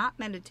you not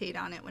meditate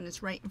on it when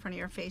it's right in front of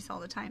your face all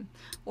the time?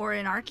 Or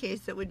in our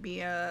case, it would be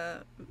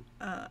a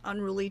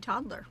unruly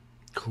toddler.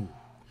 Cool.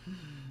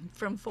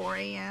 From 4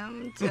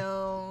 a.m.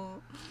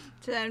 till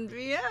 10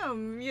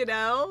 p.m.,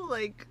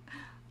 like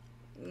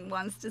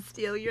wants to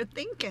steal your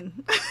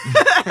thinking.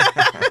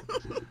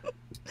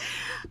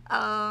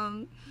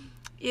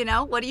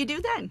 What do you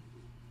do then?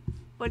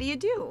 What do you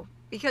do?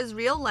 Because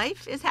real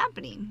life is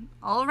happening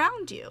all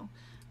around you.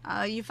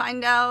 You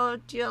find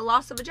out you have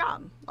loss of a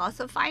job,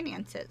 loss of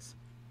finances,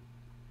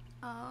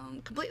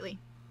 completely.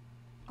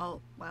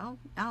 Oh, well,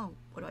 now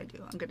what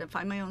do? I'm going to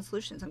find my own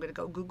solutions. I'm going to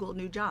go Google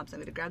new jobs. I'm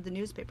going to grab the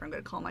newspaper. I'm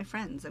going to call my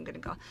friends. I'm going to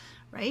go,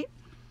 right?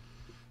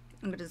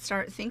 I'm going to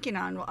start thinking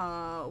on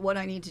what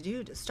I need to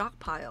do to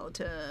stockpile,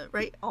 to,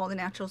 right, all the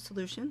natural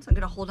solutions. I'm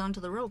going to hold on to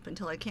the rope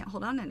until I can't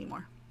hold on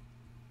anymore.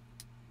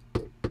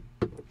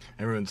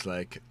 Everyone's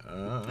like,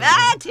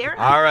 Tara.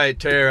 All right,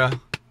 Tara,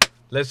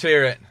 let's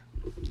hear it.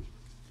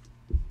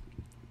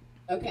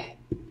 Okay,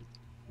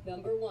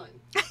 number one.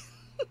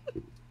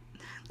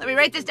 Let me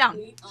write this down.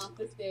 The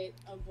opposite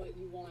of what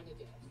you want to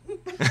do.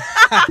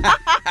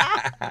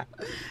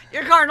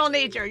 Your carnal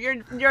nature,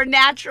 your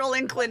natural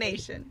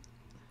inclination.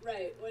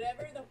 Right.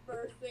 Whatever the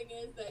first thing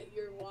is that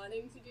you're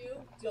wanting to do,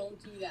 don't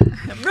do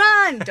that.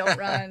 Run! Don't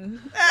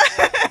run.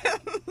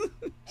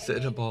 Sit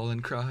in a ball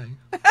and cry.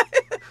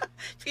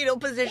 Fetal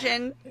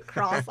position,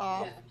 cross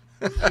off.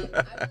 Yeah. I would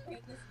pray in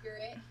the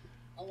Spirit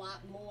a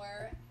lot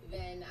more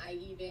than I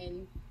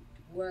even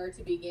were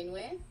to begin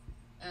with.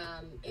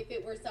 If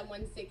it were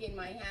someone sick in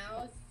my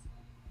house,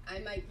 I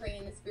might pray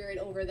in the Spirit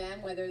over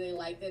them, whether they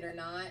liked it or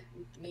not,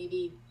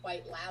 maybe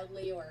quite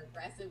loudly or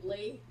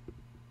aggressively.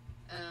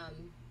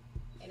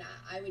 And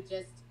I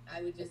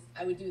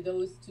would do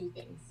those two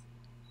things.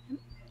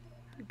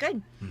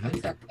 Good.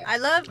 Mm-hmm. I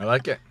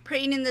like it.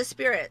 Praying in the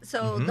Spirit.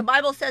 So the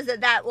Bible says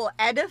that will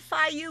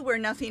edify you where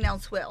nothing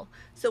else will.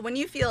 So when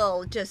you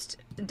feel just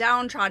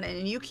downtrodden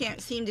and you can't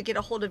seem to get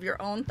a hold of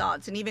your own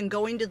thoughts, and even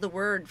going to the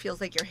Word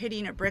feels like you're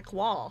hitting a brick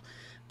wall,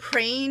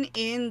 praying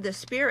in the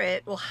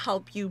Spirit will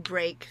help you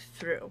break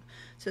through.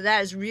 So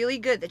that is really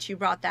good that you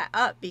brought that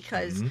up,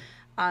 because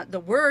the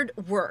Word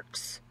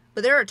works.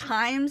 But there are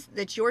times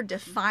that your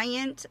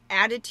defiant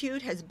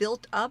attitude has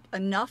built up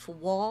enough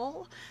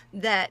wall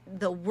that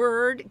the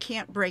Word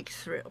can't break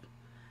through.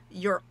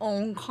 Your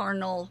own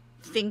carnal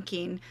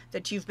thinking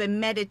that you've been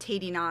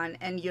meditating on,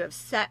 and you have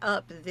set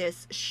up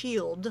this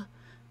shield,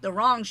 the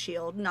wrong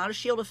shield, not a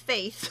shield of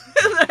faith,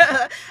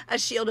 a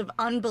shield of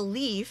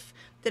unbelief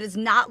that is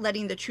not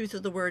letting the truth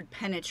of the Word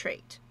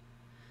penetrate.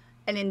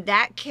 And in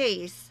that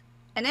case,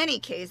 in any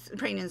case,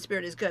 praying in the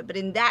Spirit is good. But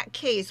in that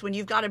case, when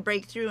you've got to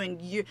break through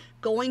and you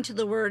going to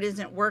the Word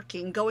isn't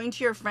working, going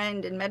to your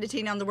friend and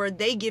meditating on the Word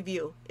they give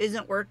you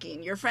isn't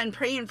working, your friend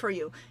praying for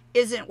you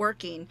isn't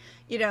working,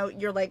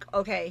 you're like,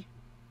 okay,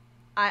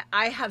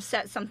 I have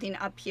set something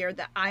up here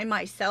that I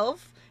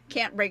myself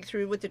can't break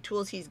through with the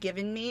tools He's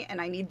given me, and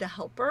I need the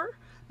helper.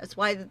 That's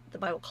why the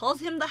Bible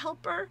calls Him the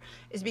helper,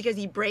 is because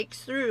He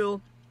breaks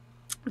through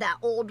that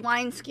old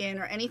wineskin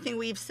or anything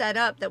we've set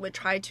up that would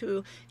try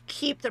to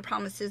keep the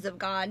promises of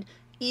God,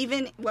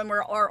 even when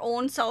we're our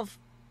own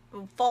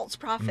false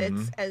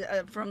prophets,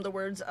 from the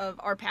words of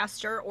our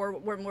pastor, or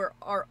when we're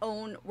our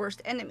own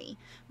worst enemy,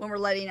 when we're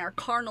letting our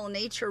carnal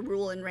nature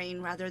rule and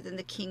reign rather than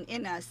the King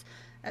in us.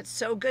 That's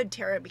so good,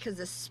 Tara, because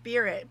the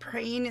Spirit,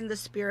 praying in the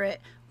Spirit,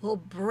 will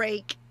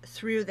break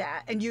through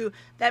that. And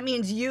that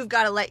means you've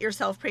got to let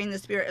yourself pray in the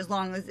Spirit as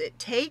long as it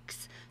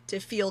takes to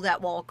feel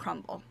that wall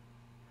crumble.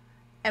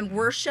 And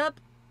worship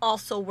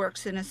also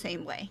works in the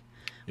same way.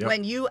 Yep.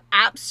 When you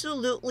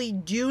absolutely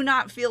do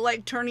not feel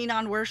like turning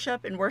on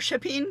worship and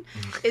worshiping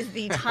is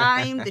the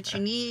time that you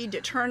need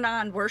to turn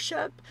on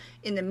worship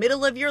in the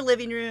middle of your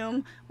living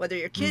room, whether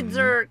your kids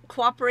are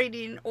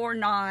cooperating or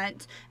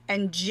not,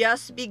 and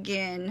just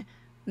begin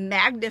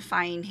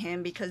magnifying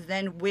him, because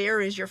then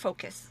where is your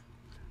focus?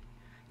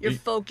 Your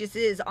focus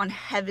is on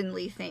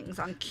heavenly things,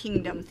 on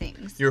kingdom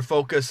things. Your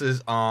focus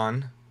is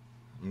on,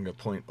 I'm going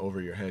to point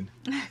over your head,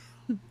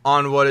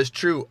 on what is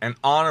true and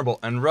honorable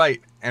and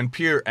right and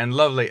pure and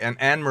lovely and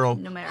admirable.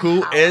 No matter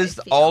who is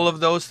all of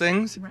those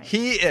things? Right.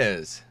 He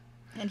is.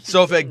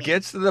 So if it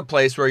gets to the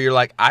place where you're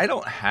like, I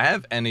don't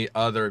have any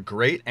other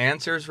great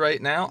answers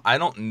right now, I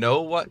don't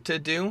know what to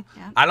do,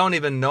 I don't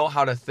even know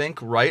how to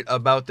think right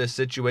about this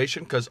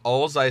situation, because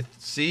all I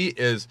see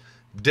is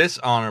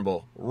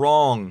dishonorable,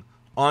 wrong,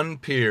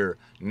 unpure,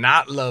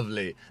 not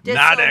lovely,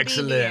 not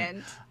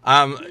excellent.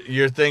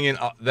 You're thinking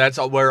that's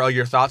where all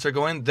your thoughts are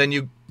going. Then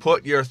you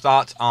put your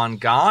thoughts on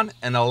God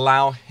and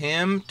allow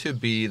him to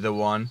be the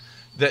one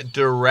that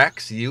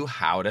directs you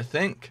how to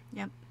think.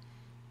 Yep.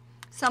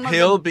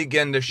 He'll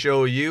begin to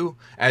show you,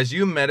 as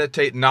you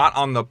meditate not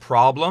on the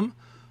problem,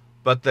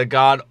 but the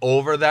God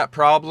over that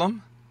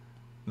problem,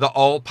 the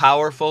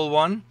all-powerful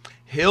one,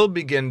 he'll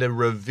begin to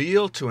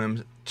reveal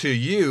to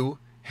you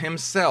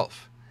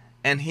himself.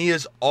 And he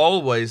is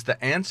always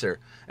the answer.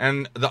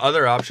 And the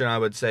other option I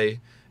would say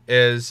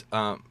is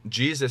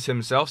Jesus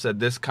himself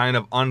said this kind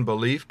of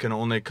unbelief can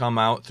only come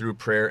out through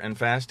prayer and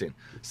fasting.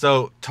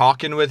 So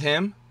talking with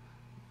him,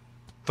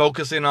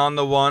 focusing on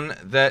the one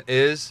that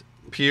is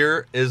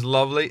pure, is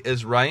lovely,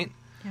 is right,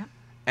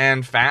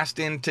 and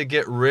fasting to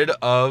get rid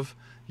of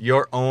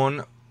your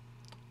own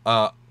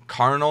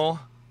carnal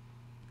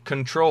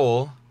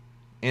control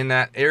in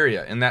that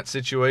area, in that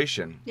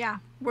situation. Yeah,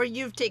 where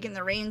you've taken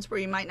the reins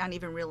where you might not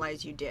even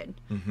realize you did.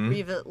 Where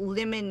you've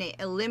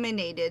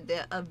eliminated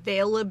the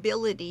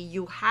availability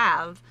you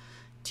have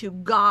to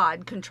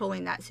God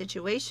controlling that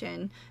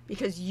situation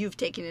because you've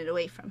taken it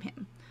away from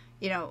him.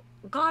 You know,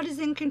 God is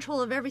in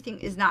control of everything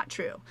is not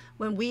true.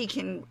 When we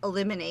can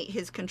eliminate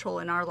his control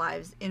in our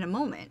lives in a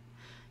moment,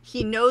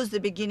 he knows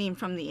the beginning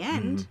from the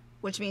end,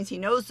 which means he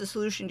knows the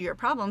solution to your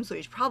problem, so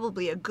he's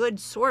probably a good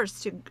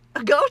source to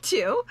go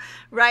to,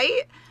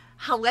 right?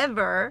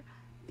 However,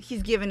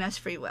 he's given us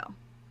free will.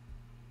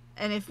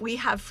 And if we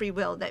have free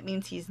will, that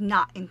means he's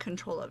not in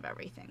control of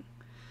everything.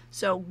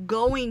 So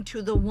going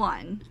to the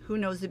one who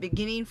knows the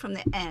beginning from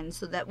the end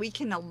so that we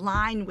can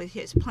align with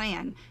his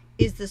plan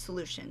is the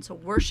solution. So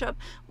worship,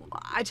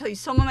 I tell you,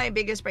 some of my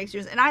biggest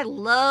breakthroughs, and I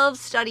love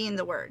studying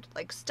the word,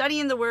 like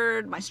studying the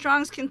word, my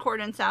Strong's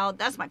Concordance out,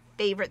 that's my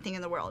favorite thing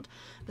in the world.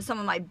 But some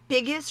of my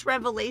biggest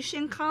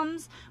revelation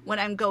comes when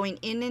I'm going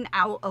in and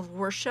out of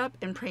worship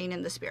and praying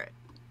in the Spirit.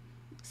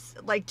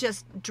 Like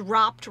just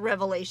dropped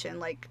revelation,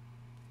 like,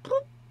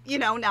 boop. You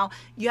know, now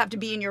you have to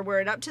be in your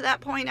word up to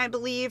that point, I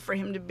believe, for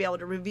him to be able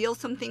to reveal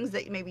some things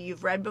that maybe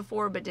you've read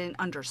before but didn't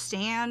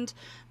understand,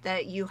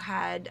 that you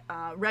had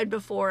read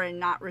before and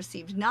not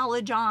received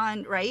knowledge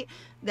on, right?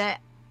 That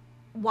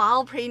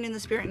while praying in the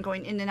Spirit and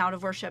going in and out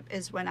of worship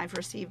is when I've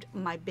received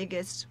my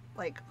biggest,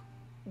 like,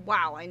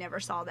 wow, I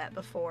never saw that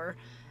before.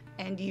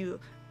 And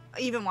you,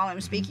 even while I'm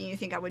speaking, you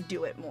think I would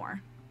do it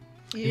more.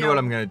 You know what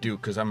I'm going to do,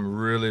 because I'm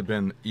really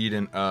been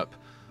eating up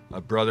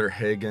Brother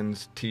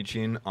Hagin's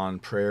teaching on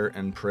prayer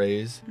and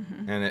praise,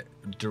 and it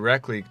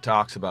directly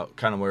talks about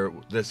kind of where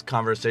this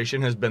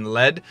conversation has been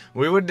led.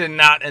 We did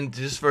not, and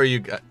just for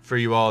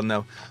you all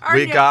know,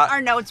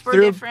 our notes were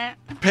different.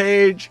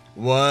 Page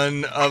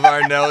 1 of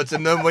our notes,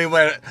 and then we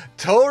went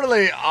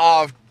totally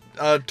off.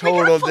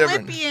 Total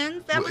different.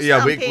 Philippians. That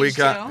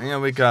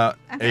was we got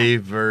a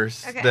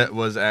verse that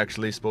was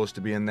actually supposed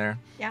to be in there.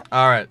 Yeah.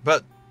 All right,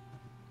 but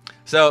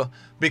so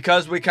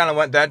because we kind of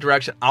went that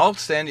direction, I'll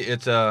send you.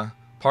 It's a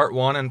Part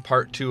 1 and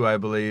Part 2, I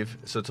believe.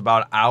 So it's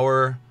about an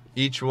hour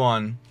each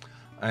one.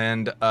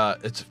 And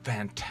it's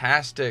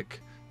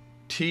fantastic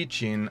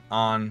teaching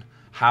on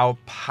how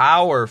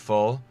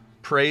powerful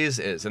praise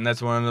is. And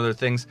that's one of the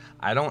things.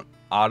 I don't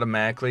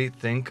automatically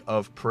think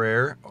of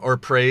prayer or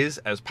praise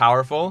as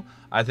powerful.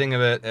 I think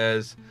of it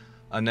as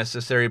a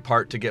necessary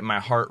part to get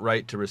my heart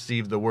right to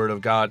receive the word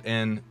of God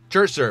in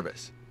church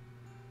service.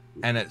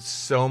 And it's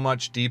so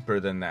much deeper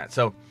than that.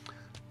 So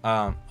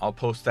I'll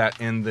post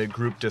that in the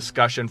group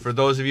discussion. For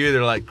those of you that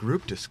are like,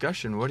 group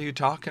discussion, what are you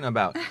talking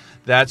about?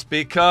 That's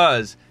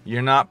because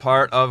you're not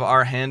part of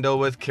our Handle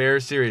with Care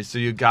series. So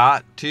you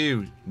got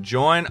to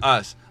join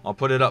us. I'll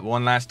put it up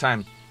one last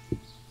time.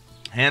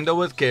 Handle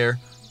with Care.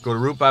 Go to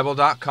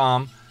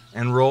rootbible.com.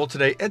 Enroll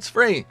today. It's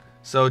free.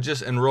 So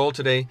just enroll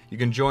today. You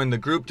can join the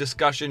group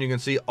discussion. You can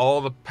see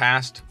all the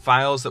past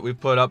files that we've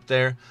put up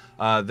there.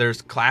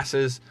 There's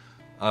classes.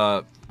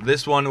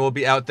 This one will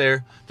be out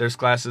there. There's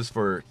classes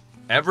for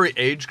every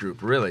age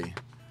group, really,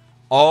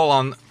 all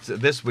on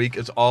this week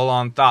is all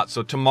on thoughts.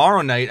 So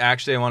tomorrow night,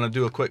 actually, I want to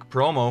do a quick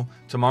promo.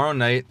 Tomorrow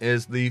night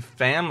is the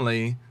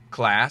family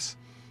class,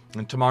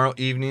 and tomorrow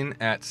evening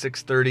at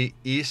 6:30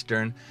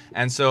 Eastern.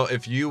 And so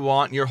if you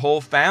want your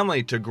whole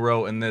family to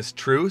grow in this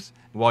truth,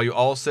 while you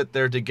all sit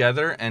there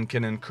together and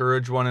can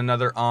encourage one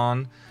another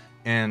on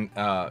and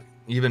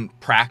even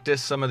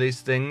practice some of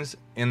these things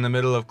in the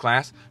middle of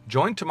class,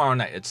 join tomorrow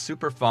night. It's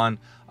super fun.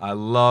 I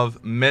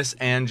love Miss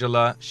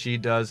Angela. She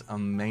does an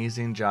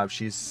amazing job.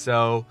 She's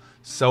so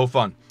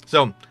fun.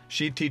 So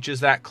she teaches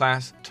that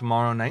class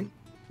tomorrow night.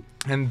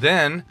 And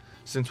then,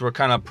 since we're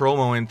kind of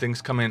promoting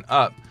things coming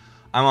up,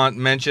 I want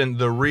to mention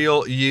The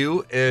Real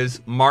You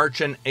is March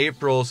and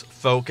April's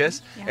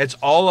focus. Yeah. It's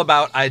all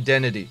about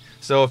identity.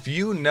 So if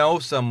you know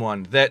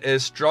someone that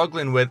is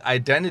struggling with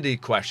identity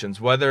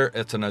questions, whether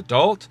it's an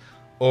adult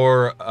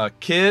or a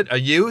kid, a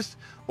youth,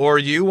 or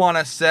you want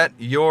to set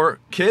your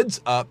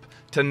kids up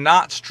to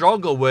not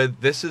struggle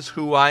with, this is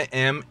who I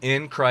am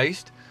in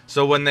Christ.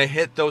 So when they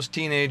hit those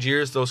teenage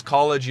years, those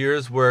college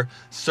years where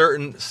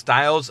certain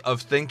styles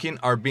of thinking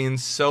are being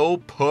so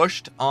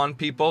pushed on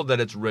people that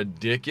it's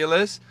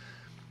ridiculous,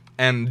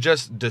 and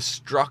just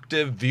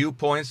destructive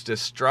viewpoints,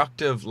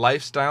 destructive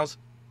lifestyles,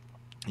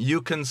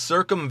 you can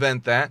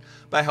circumvent that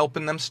by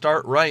helping them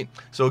start right.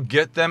 So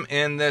get them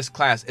in this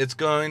class. It's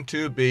going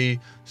to be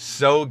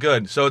so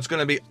good. So it's going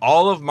to be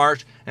all of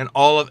March and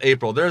all of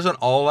April. There's an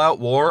all-out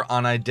war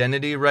on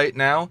identity right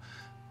now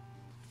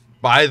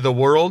by the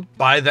world,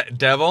 by the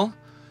devil.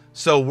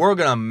 So we're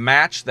going to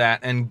match that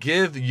and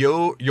give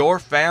your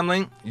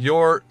family,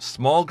 your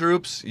small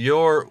groups,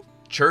 your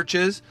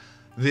churches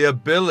the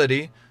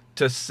ability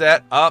to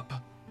set up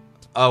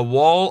a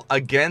wall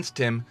against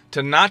him,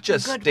 to not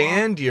just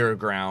stand your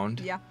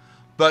ground,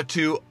 but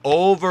to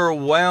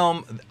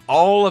overwhelm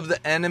all of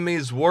the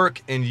enemy's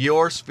work in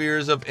your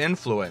spheres of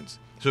influence.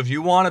 So if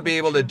you want to be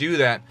able to do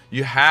that,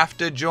 you have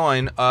to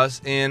join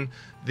us in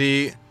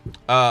the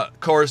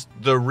course,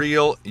 The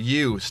Real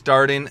You,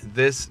 starting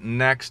this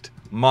next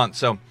month.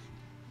 So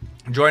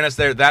join us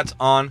there. That's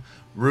on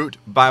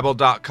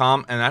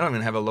rootbible.com, and I don't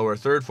even have a lower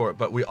third for it,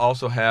 but we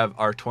also have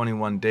our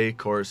 21-day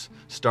course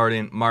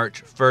starting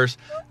March 1st.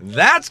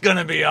 That's going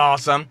to be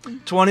awesome.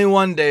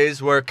 21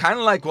 days where kind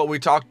of like what we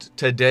talked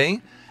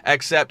today,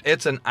 except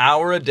it's an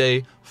hour a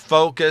day,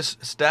 focus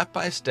step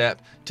by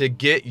step to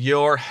get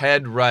your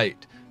head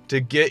right, to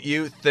get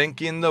you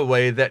thinking the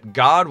way that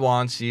God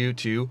wants you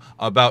to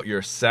about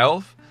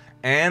yourself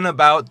and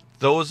about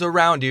those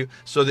around you,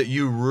 so that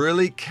you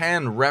really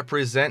can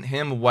represent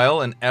him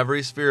well in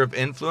every sphere of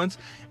influence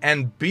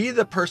and be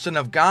the person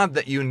of God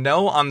that you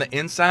know on the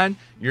inside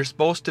you're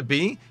supposed to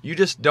be. You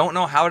just don't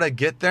know how to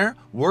get there.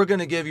 We're going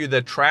to give you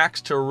the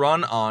tracks to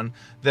run on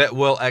that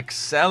will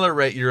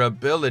accelerate your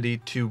ability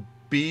to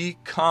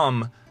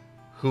become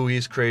who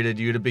he's created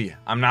you to be.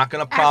 I'm not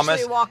going to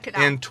promise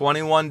in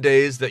 21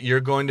 days that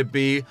you're going to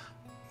be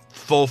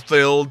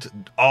fulfilled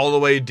all the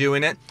way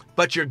doing it,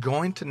 but you're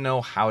going to know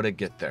how to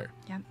get there.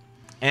 Yep.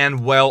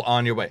 And well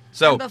on your way.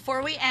 So and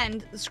before we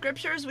end, the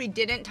scriptures we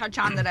didn't touch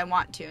on that I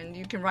want to, and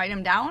you can write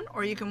them down,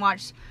 or you can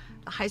watch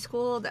the high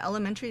school, the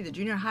elementary, the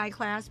junior high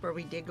class where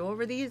we did go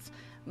over these.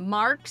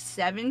 Mark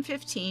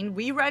 7:15.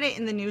 We read it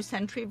in the New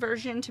Century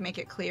Version to make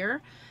it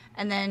clear,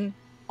 and then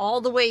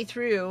all the way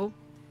through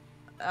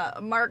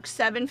Mark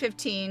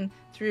 7:15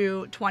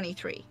 through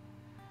 23.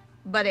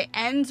 But it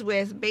ends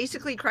with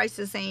basically Christ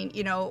is saying,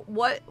 you know,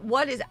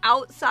 what is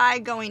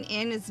outside going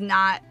in is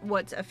not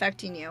what's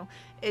affecting you.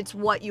 It's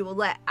what you will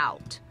let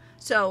out.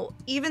 So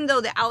even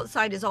though the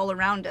outside is all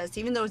around us,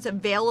 even though it's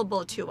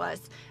available to us,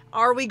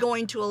 are we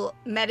going to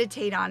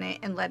meditate on it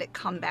and let it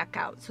come back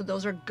out? So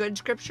those are good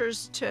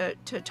scriptures to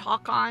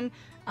talk on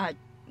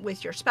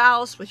with your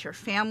spouse, with your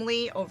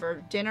family,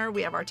 over dinner.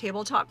 We have our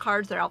table talk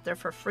cards. They're out there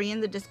for free in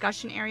the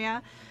discussion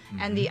area.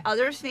 Mm-hmm. And the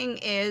other thing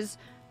is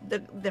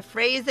the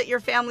phrase that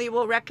your family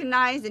will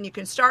recognize and you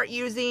can start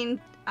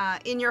using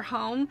in your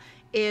home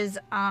is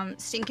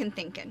stinking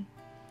thinking.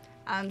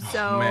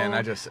 So man,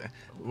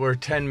 we're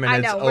 10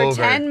 minutes over. I know, we're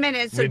 10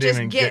 minutes, so just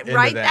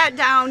write that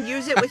down,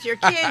 use it with your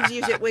kids,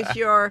 use it with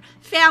your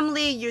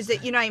family, use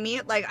it, you know what I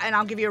mean? Like, and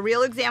I'll give you a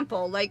real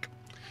example. Like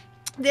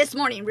this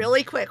morning,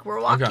 really quick, we're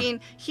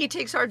walking, he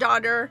takes our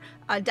daughter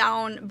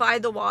down by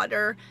the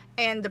water,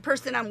 and the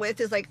person I'm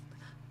with is like,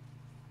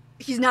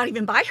 he's not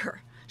even by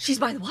her. She's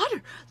by the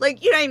water.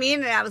 Like, you know what I mean?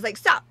 And I was like,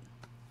 stop.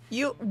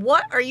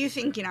 What are you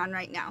thinking on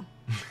right now?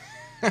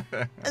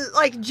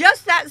 Like,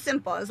 just that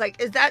simple. It's like,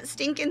 is that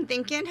stinking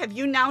thinking? Have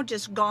you now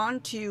just gone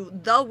to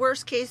the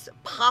worst case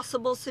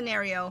possible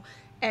scenario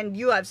and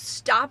you have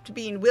stopped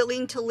being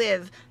willing to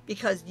live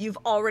because you've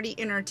already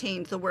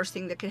entertained the worst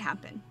thing that could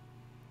happen?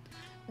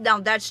 Now,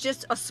 that's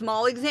just a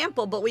small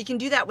example, but we can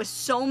do that with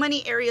so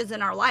many areas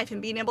in our life,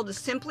 and being able to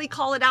simply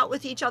call it out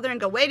with each other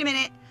and go, wait a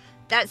minute,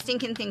 that's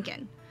stinking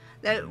thinking.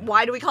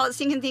 Why do we call it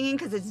stinking thinking?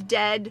 Because it's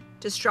dead,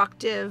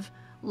 destructive,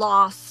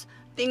 loss.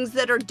 Things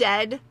that are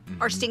dead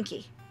are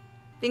stinky.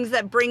 Things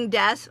that bring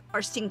death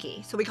are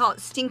stinky. So we call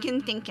it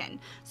stinking thinking.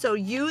 So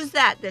use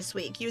that this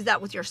week. Use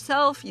that with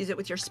yourself. Use it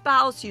with your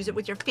spouse. Use it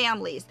with your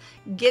families.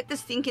 Get the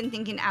stinking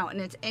thinking out. And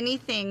it's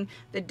anything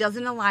that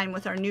doesn't align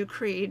with our new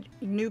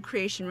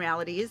creation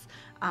realities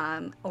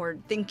or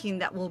thinking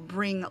that will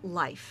bring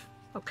life.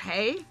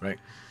 Okay? Right.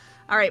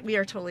 All right. We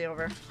are totally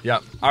over.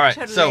 Yep. All right.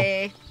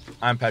 Totally. So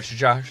I'm Pastor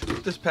Josh.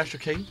 This is Pastor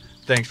Kate.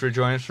 Thanks for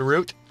joining us for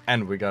Root.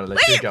 And we got to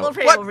let you go. We'll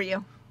pray over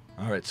you.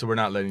 All right, so we're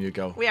not letting you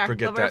go. We are.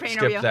 Forget We're that. praying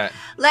over Skip you. that.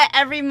 Let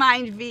every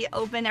mind be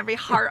open, every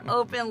heart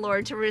open,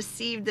 Lord, to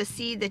receive the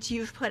seed that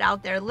you've put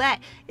out there. Let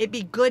it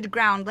be good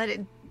ground. Let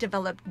it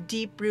develop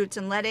deep roots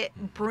and let it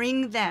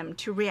bring them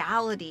to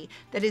reality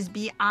that is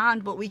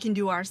beyond what we can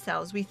do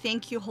ourselves. We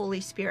thank you,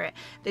 Holy Spirit,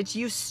 that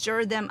you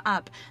stir them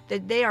up,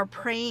 that they are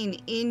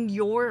praying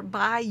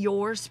by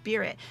your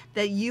Spirit,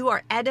 that you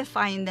are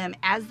edifying them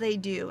as they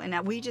do, and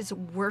that we just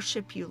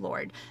worship you,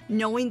 Lord,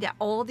 knowing that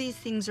all these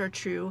things are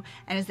true,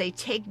 and as they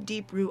take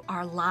deep root,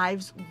 our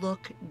lives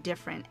look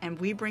different, and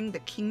we bring the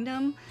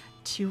kingdom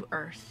to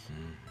earth.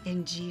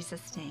 In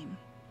Jesus' name.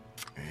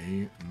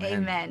 Amen.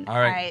 Amen. All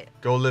right.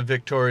 Go live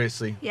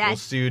victoriously. Yes. We'll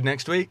see you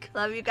next week.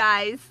 Love you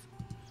guys.